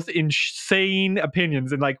 the most insane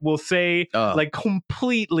opinions, and like will say like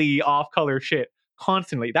completely off color shit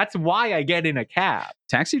constantly. That's why I get in a cab.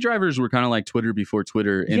 taxi drivers were kind of like Twitter before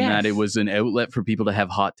Twitter in that it Yes. was an outlet for people to have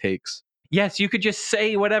hot takes. Yes, you could just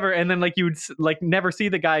say whatever, and then like you would like never see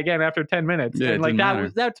the guy again after 10 minutes. Yeah, it And like didn't matter.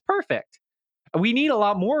 that's perfect. We need a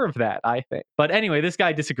lot more of that, I think. But anyway, this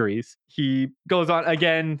guy disagrees. He goes on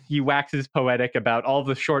again, he waxes poetic about all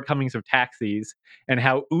the shortcomings of taxis and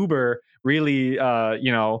how Uber really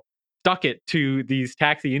stuck it to these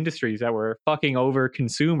taxi industries that were fucking over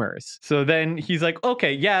consumers. So then he's like,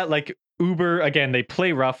 okay, yeah, like Uber, again, they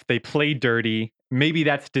play rough, they play dirty. Maybe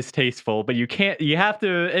that's distasteful, but you have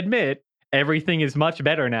to admit everything is much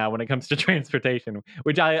better now when it comes to transportation,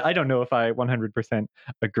 which I don't know if I 100%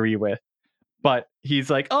 agree with. But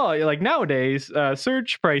he's like, oh, like nowadays,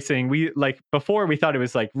 surge pricing, we like before we thought it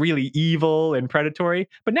was like really evil and predatory,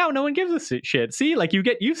 but now no one gives a shit. See, like you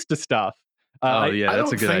get used to stuff. Yeah, I that's don't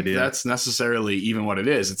a good think idea. that's necessarily even what it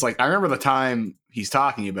is. It's like I remember the time he's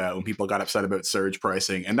talking about when people got upset about surge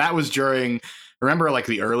pricing, and that was during, remember, like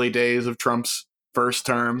the early days of Trump's first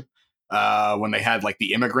term, when they had like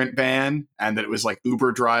the immigrant ban, and that it was like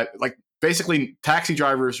Uber drive, like basically taxi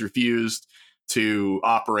drivers refused to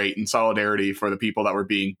operate in solidarity for the people that were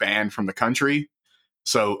being banned from the country.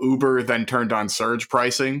 So Uber then turned on surge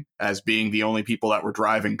pricing as being the only people that were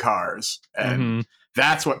driving cars. And Mhm.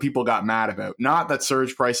 that's what people got mad about. Not that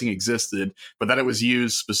surge pricing existed, but that it was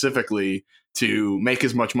used specifically to make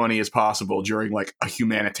as much money as possible during like a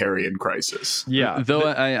humanitarian crisis. Yeah. Though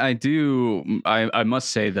I must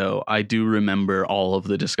say though, I do remember all of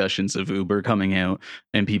the discussions of Uber coming out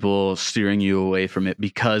and people steering you away from it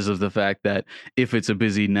because of the fact that if it's a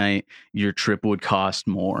busy night, your trip would cost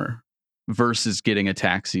more versus getting a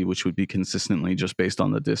taxi, which would be consistently just based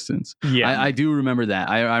on the distance. Yeah. I do remember that.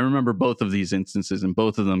 I remember both of these instances, and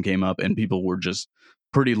both of them came up, and people were just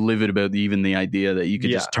pretty livid about even the idea that you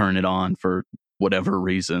could just turn it on for whatever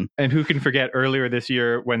reason. And who can forget earlier this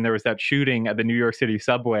year when there was that shooting at the New York City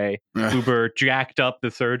subway, Uber jacked up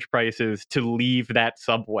the surge prices to leave that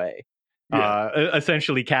subway,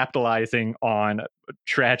 essentially capitalizing on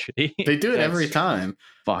tragedy. They do it every time.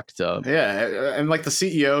 Fucked up. Yeah, and like the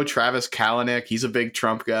CEO, Travis Kalanick, he's a big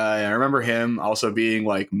Trump guy. I remember him also being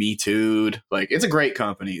like Me Too'd. Like, it's a great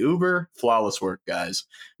company. Uber, flawless work, guys.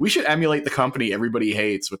 We should emulate the company everybody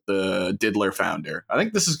hates with the Diddler founder. I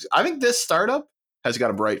think this startup has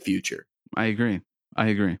got a bright future. I agree.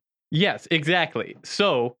 Yes, exactly.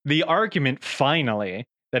 So the argument finally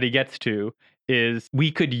that he gets to is we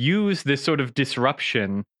could use this sort of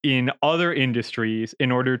disruption in other industries in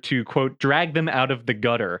order to, quote, drag them out of the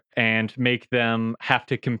gutter and make them have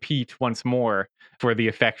to compete once more for the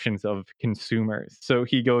affections of consumers. So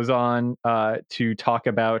he goes on to talk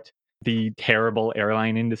about the terrible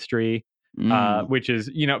airline industry, which is,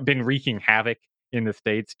 been wreaking havoc in the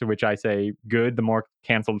States, to which I say good. The more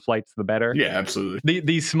canceled flights, the better. Yeah, absolutely.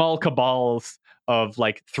 These small cabals of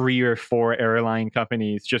like 3 or 4 airline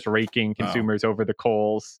companies just raking consumers over the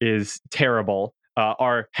coals is terrible.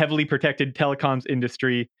 Our heavily protected telecoms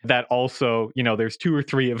industry that also, there's 2 or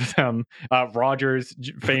 3 of them. Rogers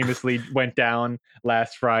famously went down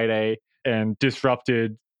last Friday and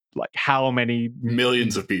disrupted like how many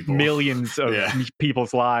Millions of people. millions of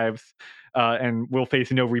people's lives. And will face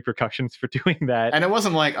no repercussions for doing that. And it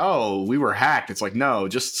wasn't like, oh, we were hacked. It's like, no,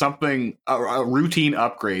 just something, a routine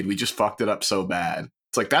upgrade. We just fucked it up so bad.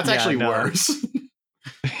 It's like, that's actually worse.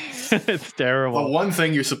 It's terrible. The one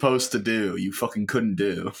thing you're supposed to do, you fucking couldn't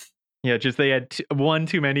do. Yeah, just they had one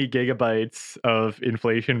too many gigabytes of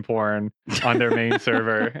inflation porn on their main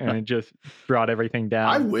server, and it just brought everything down.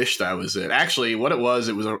 I wish that was it. Actually, what it was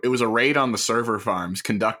a raid on the server farms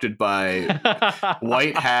conducted by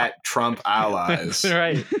white hat Trump allies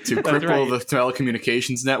right. to cripple the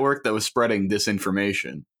telecommunications network that was spreading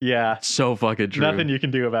disinformation. Yeah, so fucking true. Nothing you can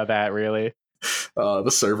do about that, really. The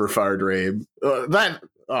server fired raid.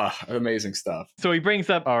 Amazing stuff. So he brings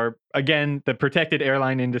up the protected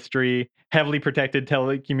airline industry, heavily protected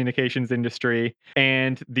telecommunications industry,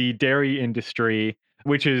 and the dairy industry,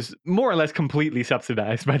 which is more or less completely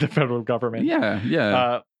subsidized by the federal government.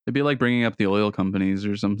 Yeah. It'd be like bringing up the oil companies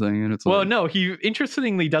or something. And it's no, he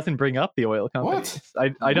interestingly doesn't bring up the oil companies.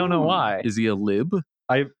 What? I don't know why. Is he a lib?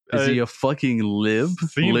 Is he a fucking lib?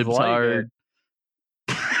 Libtard?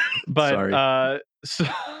 But sorry. So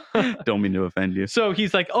don't mean to offend you. So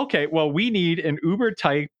he's like, okay, well, we need an Uber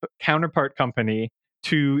type counterpart company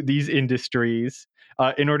to these industries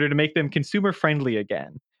in order to make them consumer friendly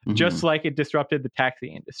again, just like it disrupted the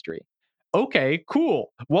taxi industry. Okay,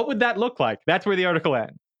 cool. What would that look like? That's where the article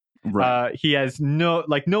ends. Right. He has no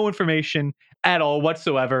information at all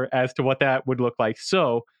whatsoever as to what that would look like.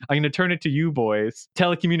 So I'm going to turn it to you boys.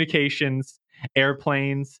 Telecommunications,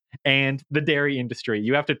 airplanes, and the dairy industry.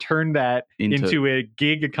 You have to turn that into a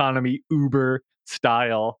gig economy Uber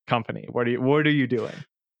style company. What are you doing?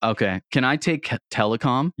 Okay. Can I take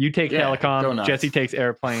telecom? You take telecom. Jesse takes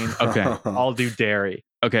airplane. Okay. I'll do dairy.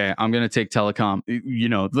 Okay, I'm going to take telecom.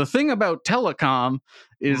 The thing about telecom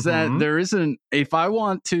is that there isn't, if I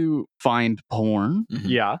want to find porn,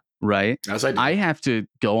 right? As I do. I have to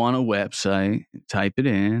go on a website, type it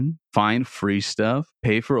in, find free stuff,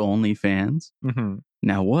 pay for OnlyFans.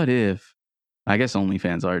 Now, what if, I guess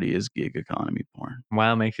OnlyFans already is gig economy porn.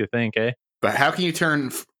 Wow, makes you think, eh? But how can you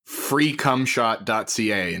turn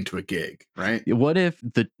freecumshot.ca into a gig, right? What if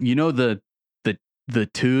the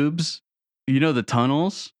tubes, the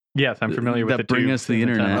tunnels? Yes, I'm familiar with that bring us the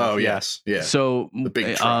internet. Oh, yes. Yeah. So the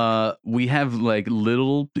big truck. We have like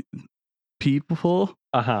little people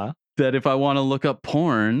that if I want to look up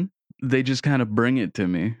porn, they just kind of bring it to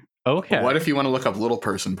me. Okay. But what if you want to look up little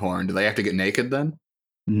person porn? Do they have to get naked then?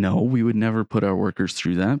 No, we would never put our workers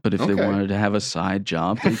through that. But if they wanted to have a side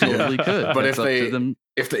job, they totally could. But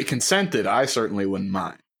if they consented, I certainly wouldn't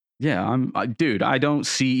mind. Yeah, I don't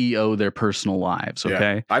CEO their personal lives.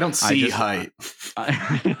 Okay, yeah, I don't see height.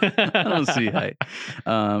 I don't see height.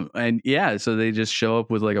 And yeah, so they just show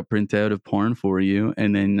up with like a printout of porn for you,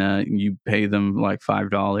 and then you pay them like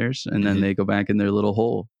 $5, and then they go back in their little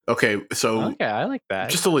hole. Okay, so I like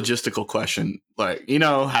that. Just a logistical question, like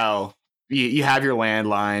how you have your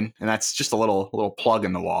landline, and that's just a little plug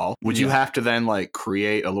in the wall. Would you have to then like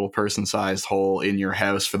create a little person-sized hole in your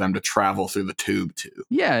house for them to travel through the tube to?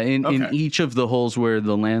 Yeah, in each of the holes where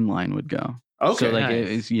the landline would go. Okay. So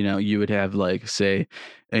like, you would have like, say,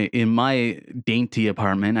 in my dainty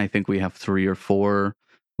apartment, I think we have 3 or 4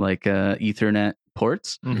 like Ethernet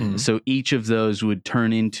ports. So each of those would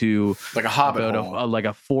turn into like a hobbit hole. Like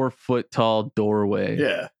a 4-foot tall doorway.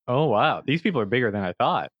 Yeah. Oh wow, these people are bigger than I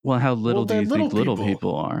thought. Well, how little do you think little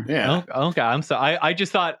people are? Yeah. Okay, I'm sorry. I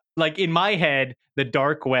just thought, like, in my head, the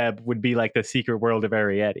dark web would be like the secret world of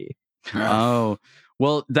Arietti. Oh,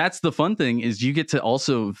 well, that's the fun thing is you get to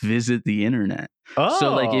also visit the internet. Oh.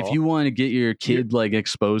 So like if you want to get your kid like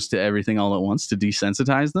exposed to everything all at once to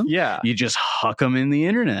desensitize them, you just huck them in the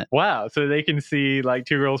internet. Wow. So they can see like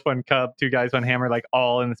 2 girls, 1 cup, 2 guys, 1 hammer, like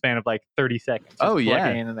all in the span of like 30 seconds. Oh yeah.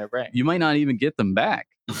 In their brain. You might not even get them back.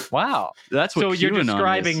 Wow. That's what so you're QAnon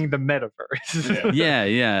describing is. the metaverse.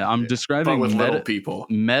 Yeah. I'm describing with little people.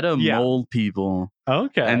 Mole people.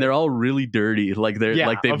 Okay. And they're all really dirty. Like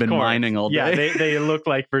they've been mining all day. Yeah, they look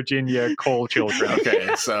like Virginia coal children.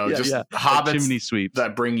 Okay. So just hobbits chimney sweeps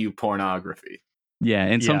that bring you pornography. Yeah,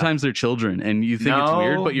 and Yeah. sometimes they're children, and you think it's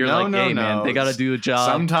weird, but you're No, like, no, hey, man, no. they got to do a job.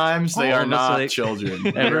 Sometimes they all are of us, not like, children.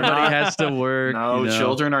 They're Everybody not- has to work. No, you know?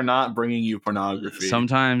 children are not bringing you pornography.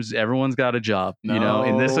 Sometimes everyone's got a job. You know,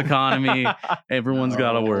 in this No. economy, everyone's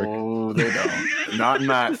got to work. No, they don't. Not in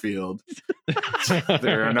that field.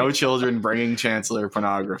 There are no children bringing Chancellor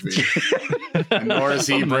pornography, and nor is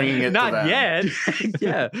he bringing it Not to them.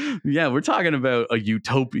 yet. yeah, we're talking about a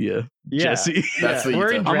utopia, Yeah. Jesse. That's the We're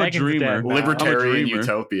in utopia. I'm a Dragon's dreamer. Den now. Libertarian dreamer.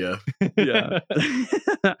 utopia. yeah.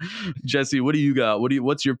 Jesse, what do you got?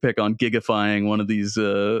 What's your pick on gigifying one of these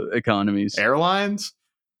economies? Airlines.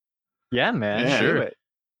 Yeah, man. Yeah. Do Sure. it.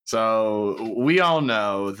 So we all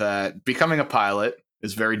know that becoming a pilot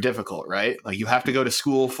is very difficult, right? Like you have to go to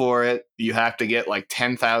school for it. You have to get like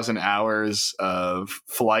 10,000 hours of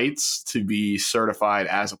flights to be certified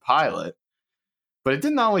as a pilot. But it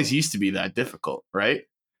didn't always used to be that difficult, right?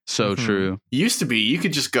 So Mhm. true. It used to be you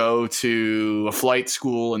could just go to a flight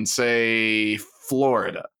school in, say,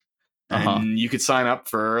 Florida. And Uh-huh. you could sign up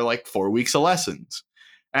for like 4 weeks of lessons.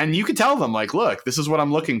 And you could tell them, like, look, this is what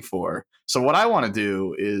I'm looking for. So what I want to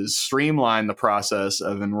do is streamline the process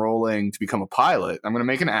of enrolling to become a pilot. I'm going to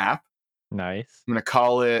make an app. Nice. I'm going to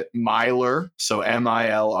call it Miler, so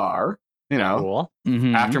MILR, you know, Cool.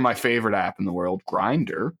 Mhm. after my favorite app in the world,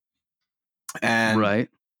 Grindr. And right.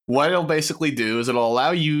 what it'll basically do is it'll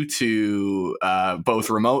allow you to both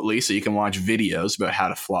remotely, so you can watch videos about how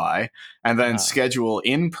to fly, and then Ah. schedule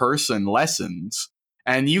in-person lessons.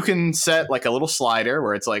 And you can set like a little slider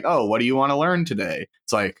where it's like, oh, what do you want to learn today?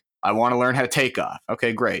 It's like, I want to learn how to take off.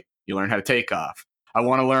 Okay, great. You learn how to take off. I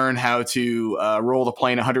want to learn how to roll the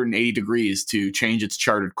plane 180 degrees to change its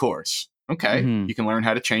chartered course. Okay, Mhm. you can learn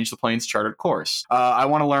how to change the plane's chartered course. I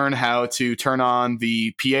want to learn how to turn on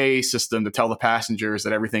the PA system to tell the passengers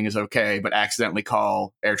that everything is okay, but accidentally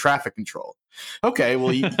call air traffic control. Okay,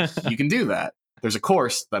 well, you can do that. There's a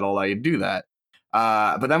course that'll allow you to do that.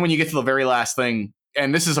 But then when you get to the very last thing,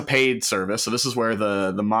 and this is a paid service, so this is where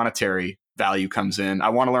the monetary value comes in. I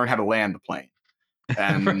want to learn how to land the plane.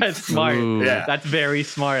 And That's smart. Ooh. Yeah. That's very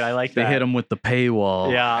smart. I like They that. hit them with the paywall.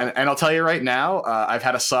 Yeah. And I'll tell you right now, I've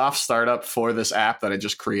had a soft startup for this app that I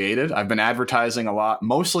just created. I've been advertising a lot,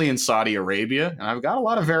 mostly in Saudi Arabia, and I've got a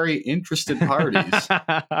lot of very interested parties.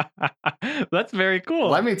 That's very cool.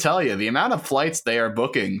 Let me tell you, the amount of flights they are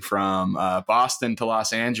booking from Boston to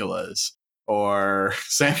Los Angeles or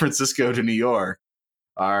San Francisco to New York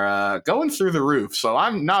are going through the roof. So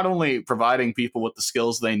I'm not only providing people with the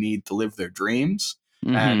skills they need to live their dreams,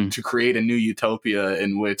 Mhm. and to create a new utopia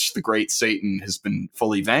in which the great Satan has been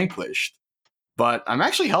fully vanquished, but I'm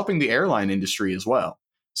actually helping the airline industry as well.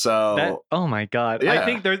 So Oh my god! Yeah. I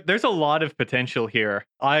think there's a lot of potential here.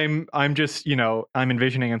 I'm just I'm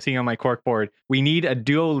envisioning. I'm seeing on my corkboard. We need a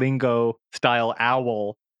Duolingo style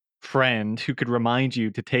owl friend who could remind you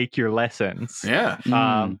to take your lessons. yeah,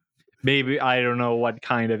 Mm. Maybe I don't know what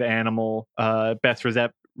kind of animal best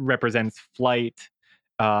represents flight.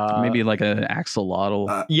 Maybe like an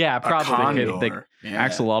axolotl. Yeah, a probably. condor. Yeah.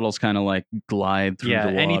 Axolotls kind of like glide through Yeah, the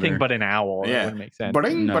water. anything but an owl. Yeah. That wouldn't make sense.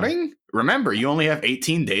 Ba-ding, No. ba-ding. Remember, you only have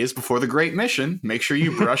 18 days before the great mission. Make sure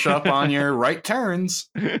you brush up on your right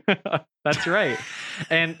turns. That's right.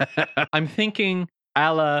 And I'm thinking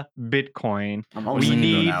a la Bitcoin. I'm always We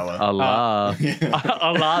thinking need- about Allah.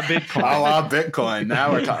 A la Bitcoin. a la Bitcoin.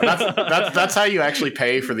 Now we're talking. That's how you actually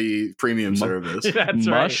pay for the premium service. That's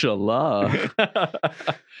right. Mashallah.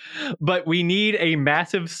 But we need a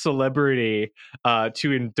massive celebrity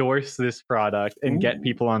to endorse this product and get Ooh.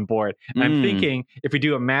 people on board. And I'm Mm. thinking if we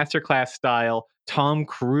do a masterclass style Tom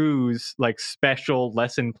Cruise like special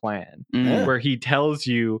lesson plan Mm. where he tells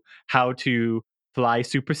you how to fly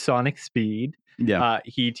supersonic speed. Yeah.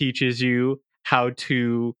 He teaches you how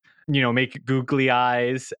to make googly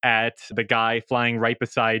eyes at the guy flying right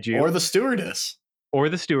beside you Or the stewardess. or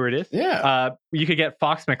the stewardess. Yeah. You could get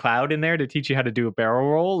Fox McCloud in there to teach you how to do a barrel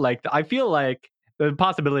roll. Like I feel like the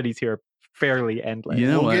possibilities here are fairly endless. You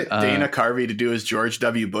know We'll what, get Dana Carvey to do his George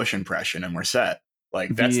W. Bush impression, and we're set.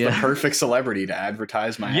 Like that's the perfect celebrity to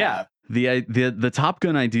advertise my Yeah. app. The Top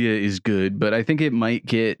Gun idea is good, but I think it might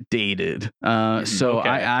get dated. So Okay.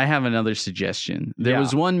 I have another suggestion. There Yeah.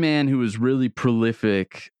 was one man who was really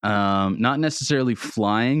prolific, not necessarily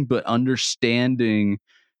flying, but understanding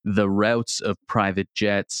the routes of private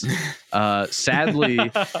jets. Sadly, No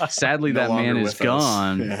that longer man is with us.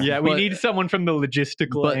 gone. Yeah. Yeah, we But- need someone from the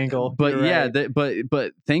logistical angle. But You're yeah, right.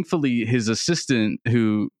 but thankfully his assistant,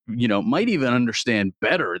 who might even understand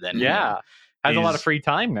better than him, yeah, has a lot of is- free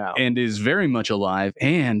time now. and is very much alive,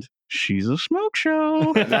 and she's a smoke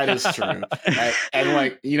show. That is true. And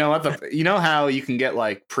like, you know what? You know how you can get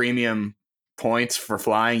like premium points for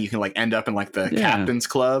flying. You can like end up in like the Yeah. captain's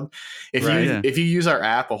club. If Right. you Yeah. if you use our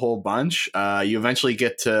app a whole bunch, you eventually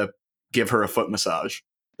get to give her a foot massage.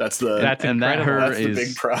 That's the That's and that incredible. her that's the is-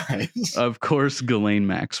 big prize. Of course, Ghislaine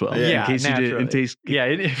Maxwell. Yeah, in case you did, in naturally. case, Yeah,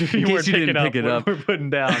 if in you case weren't you picking didn't up pick it what up. we're putting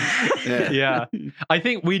down. Yeah. I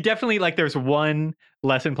think we definitely like there's one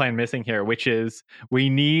lesson plan missing here, which is we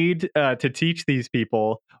need to teach these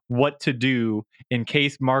people what to do in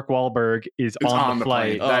case Mark Wahlberg is It's on the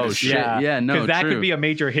flight. plane. That oh is shit! yeah, Yeah, no, Because that true. could be a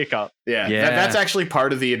major hiccup. Yeah, Yeah. that's actually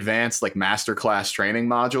part of the advanced like masterclass training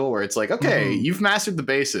module where it's like, okay, Mhm. you've mastered the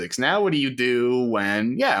basics. Now what do you do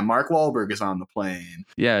when Mark Wahlberg is on the plane?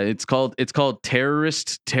 Yeah, it's called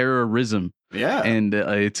terrorist terrorism, Yeah. and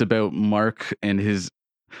it's about Mark and his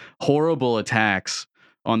horrible attacks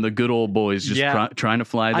on the good old boys just Yeah. trying to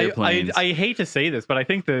fly their planes. I hate to say this, but I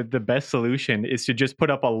think the best solution is to just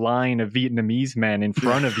put up a line of Vietnamese men in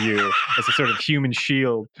front of you as a sort of human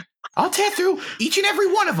shield. I'll tear through each and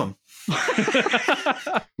every one of them.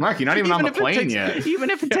 Mark, you're not even on the if it plane takes- yet. Even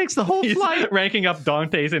if it takes the whole He's flight. ranking up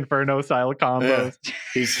Dante's Inferno style combos.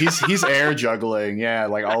 He's air juggling,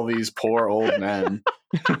 like all these poor old men.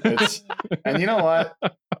 And you know what?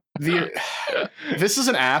 This is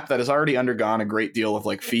an app that has already undergone a great deal of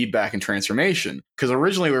like feedback and transformation. Because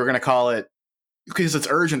originally we were going to call it, because it's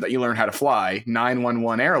urgent that you learn how to fly,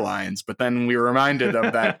 911 Airlines. But then we were reminded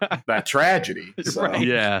of that tragedy. So Right.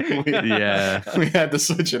 Yeah, yeah, we had to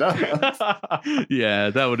switch it up. yeah.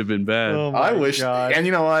 That would have been bad. Oh I my wish, God. and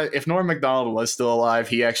you know what? If Norm Macdonald was still alive,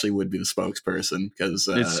 he actually would be the spokesperson because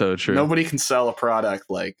It's so true. nobody can sell a product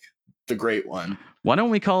like the great one. Why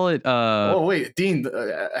don't we call it? Oh wait, Dean,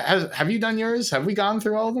 have you done yours? Have we gone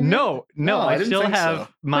through all of them? yet? No, I I didn't still think have so.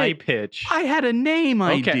 my Wait, pitch. I had a name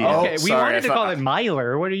Okay, idea. Oh, okay. We sorry, wanted I to thought- call it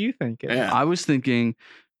Myler. What are you thinking? Yeah. I was thinking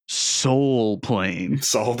Soul Plane.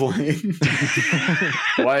 Soul Plane.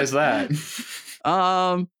 Why is that?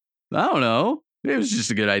 I don't know. It was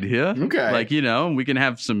just a good idea. Okay. Like, we can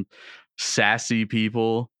have some sassy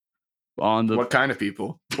people on the What kind of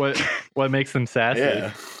people? What makes them sassy?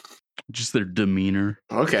 Yeah. just their demeanor,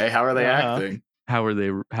 Okay. How are they Uh-huh. acting? how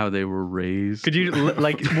they were raised. Could you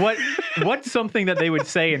like what's something that they would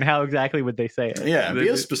say and how exactly would they say it? Yeah. Be They-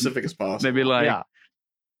 as specific as possible. They'd be like, Yeah.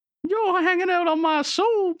 "You're hanging out on my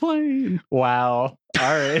soul plane." Wow.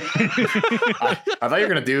 All right. I thought you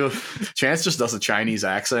were gonna do. Chance just does a Chinese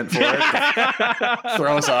accent for it.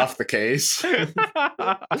 Throw us off the case.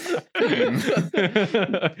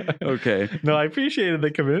 Okay. No, I appreciated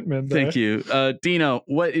the commitment. Thank you. Dino,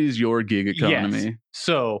 what is your gig economy? Yes.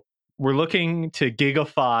 So we're looking to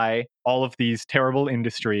gigify all of these terrible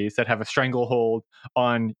industries that have a stranglehold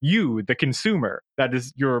on you, the consumer. That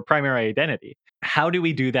is your primary identity. How do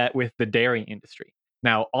we do that with the dairy industry?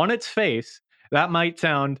 Now, on its face, that might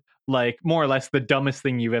sound like more or less the dumbest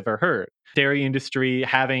thing you've ever heard. Dairy industry,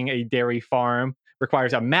 having a dairy farm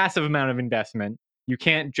requires a massive amount of investment. You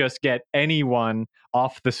can't just get anyone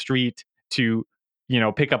off the street to,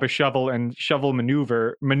 pick up a shovel and shovel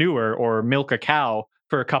manure or milk a cow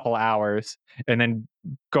for a couple hours and then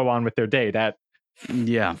go on with their day. That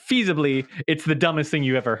Yeah, feasibly, it's the dumbest thing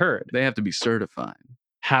you ever heard. they have to be certified.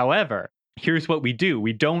 However, here's what we do.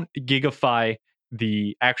 We don't gigify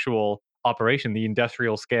the actual operation, the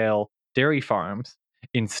industrial scale dairy farms.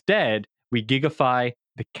 Instead, we gigify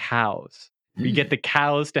the cows. We get the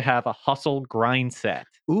cows to have a hustle grind set.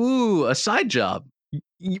 Ooh, a side job.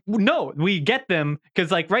 No, we get them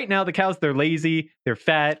because like right now the cows, they're lazy, they're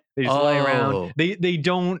fat, they just lay Oh. around. They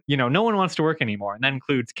don't, no one wants to work anymore, and that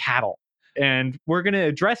includes cattle. And we're going to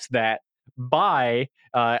address that by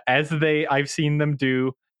I've seen them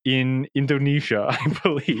do in Indonesia, I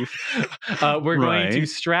believe. We're going to Right.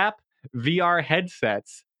 strap VR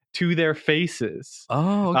headsets to their faces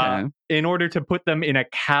Oh, okay. in order to put them in a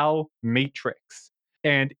cow matrix.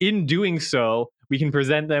 And in doing so, we can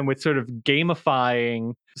present them with sort of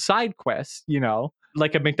gamifying side quests,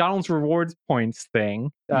 like a McDonald's rewards points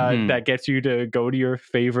thing Mhm. that gets you to go to your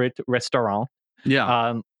favorite restaurant.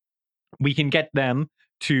 Yeah. We can get them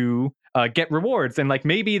to get rewards. And like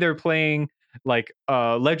maybe they're playing like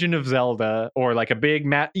Legend of Zelda or like a big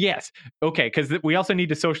Yes. Okay. Because we also need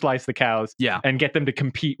to socialize the cows Yeah. and get them to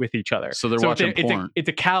compete with each other. So they're watching it's porn. it's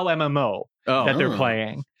a cow MMO Oh, that they're Oh.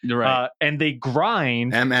 playing. you're right. And they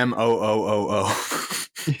grind. MMOOOO.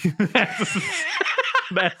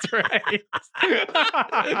 That's right.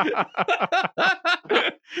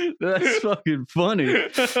 That's fucking funny.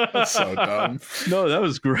 So dumb. No, that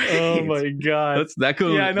was great. Oh my god. That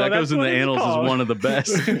goes. Yeah, no, that that's goes in what the it's annals called. as one of the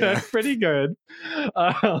best. That's pretty good.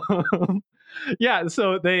 Yeah,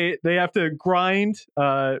 so they have to grind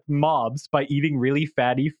mobs by eating really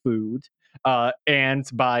fatty food. and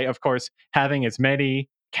by, of course, having as many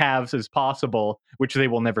calves as possible, which they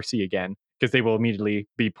will never see again because they will immediately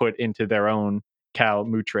be put into their own cow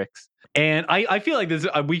Mutrix. And I feel like this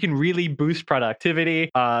we can really boost productivity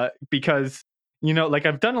because, you know, like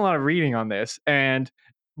I've done a lot of reading on this, and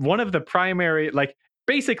one of the primary, like,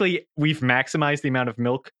 basically we've maximized the amount of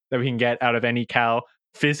milk that we can get out of any cow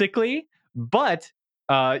physically, but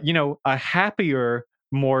you know, a happier,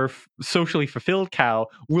 more socially fulfilled cow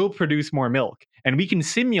will produce more milk, and we can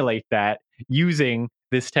simulate that using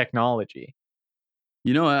this technology.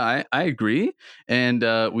 You know, I agree, and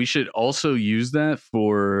we should also use that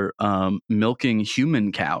for milking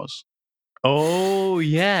human cows. Oh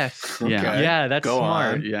yes, Okay. yeah, that's Go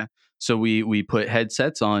smart. on. Yeah, so we put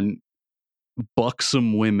headsets on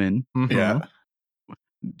buxom women. Mhm. Yeah.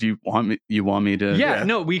 Do you want me? You want me to? Yeah, Yeah.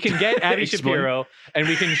 no, we can get Abby Explain. Shapiro, and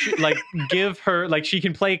we can like give her, like, she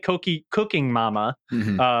can play Cooking Mama,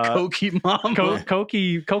 Mhm. Koki mama.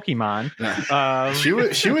 Kokimon. Yeah.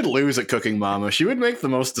 She would lose at Cooking Mama. She would make the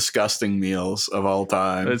most disgusting meals of all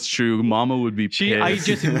time. That's true. Mama would be pissed. I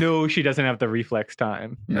just know she doesn't have the reflex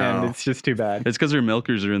time, No. and it's just too bad. It's because her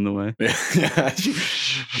milkers are in the way. Yeah, She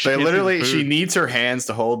they can't literally, do she food. needs her hands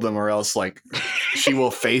to hold them, or else like she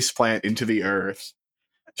will face plant into the earth.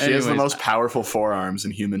 She has the Anyways, most powerful forearms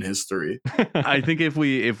in human history. I think if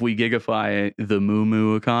we gigify the moo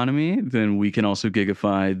moo economy, then we can also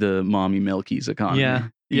gigify the mommy milkies economy. Yeah,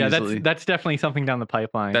 easily. that's definitely something down the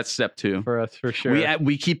pipeline. That's step 2. for us for sure.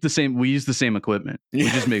 We keep the same. We use the same equipment. We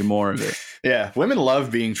just make more of it. Yeah, women love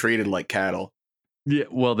being treated like cattle. Yeah.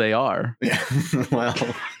 Well, they are. Yeah, well,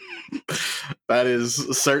 that is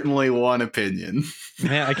certainly one opinion.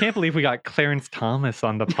 Man, I can't believe we got Clarence Thomas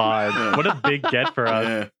on the pod. What a big get for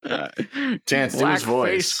us. Yeah. Chance, do his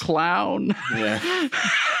voice. Blackface clown. Yeah.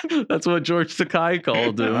 That's what George Takei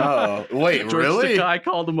called him. Oh, wait, George really? Takei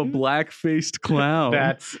called him a black-faced clown.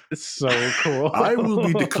 That's so cool. I will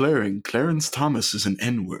be declaring Clarence Thomas is an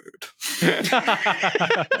N-word.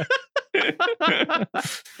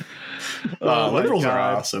 Oh my Liberals are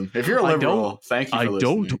God. awesome. If you're a I liberal, thank you for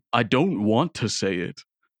listening. I don't want to say it,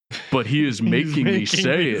 but he is making me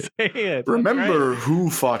say it. That's Remember who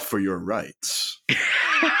fought for your rights?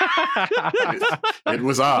 right. It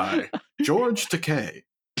was I, George Takei.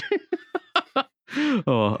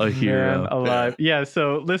 Oh, a hero. Man alive. Yeah,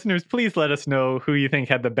 so listeners, please let us know who you think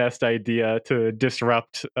had the best idea to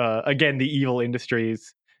disrupt, again, the evil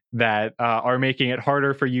industries that are making it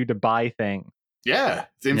harder for you to buy things. Yeah,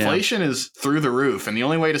 the inflation is through the roof, and the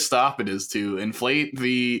only way to stop it is to inflate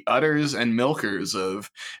the udders and milkers of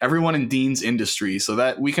everyone in Dean's industry, so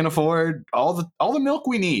that we can afford all the milk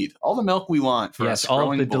we need, all the milk we want for us Yes, all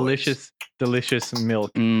growing the boys. delicious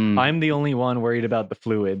milk. Mm, I'm the only one worried about the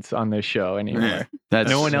fluids on this show anymore. that's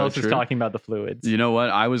No one so else is true. talking about the fluids. You know what?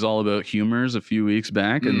 I was all about humors a few weeks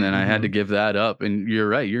back, and then I had to give that up. And you're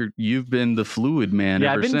right. You've been the fluid man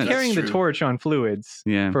Yeah, ever I've been since. carrying the That's true. torch on fluids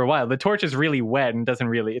Yeah. for a while. The torch is really wet and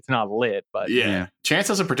it's not lit, but Yeah. Yeah. Chance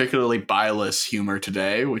has a particularly bileless humor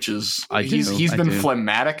today, which is I he's do. been I do.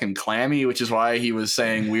 phlegmatic and clammy, which is why he was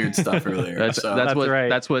saying weird stuff earlier. That's So, That's right.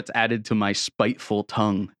 That's what's added to my spiteful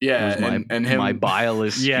tongue. yeah, was my, and him my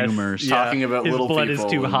bileless Yes, humors. yeah. talking about his little blood people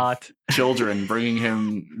is too and hot. children, bringing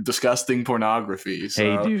him disgusting pornography.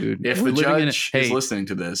 So Hey, dude. if we're the living in a- judge hey, is listening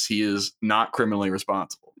to this, he is not criminally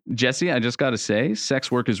responsible. Jesse, I just got to say,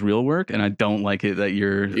 sex work is real work, and I don't like it that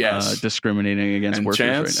you're Yes. discriminating against And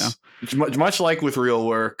workers Chance, much like with real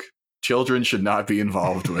work, children should not be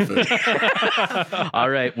involved with it. right now. All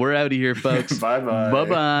right, we're out of here, folks. Bye bye. Bye-bye.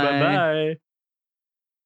 Bye bye.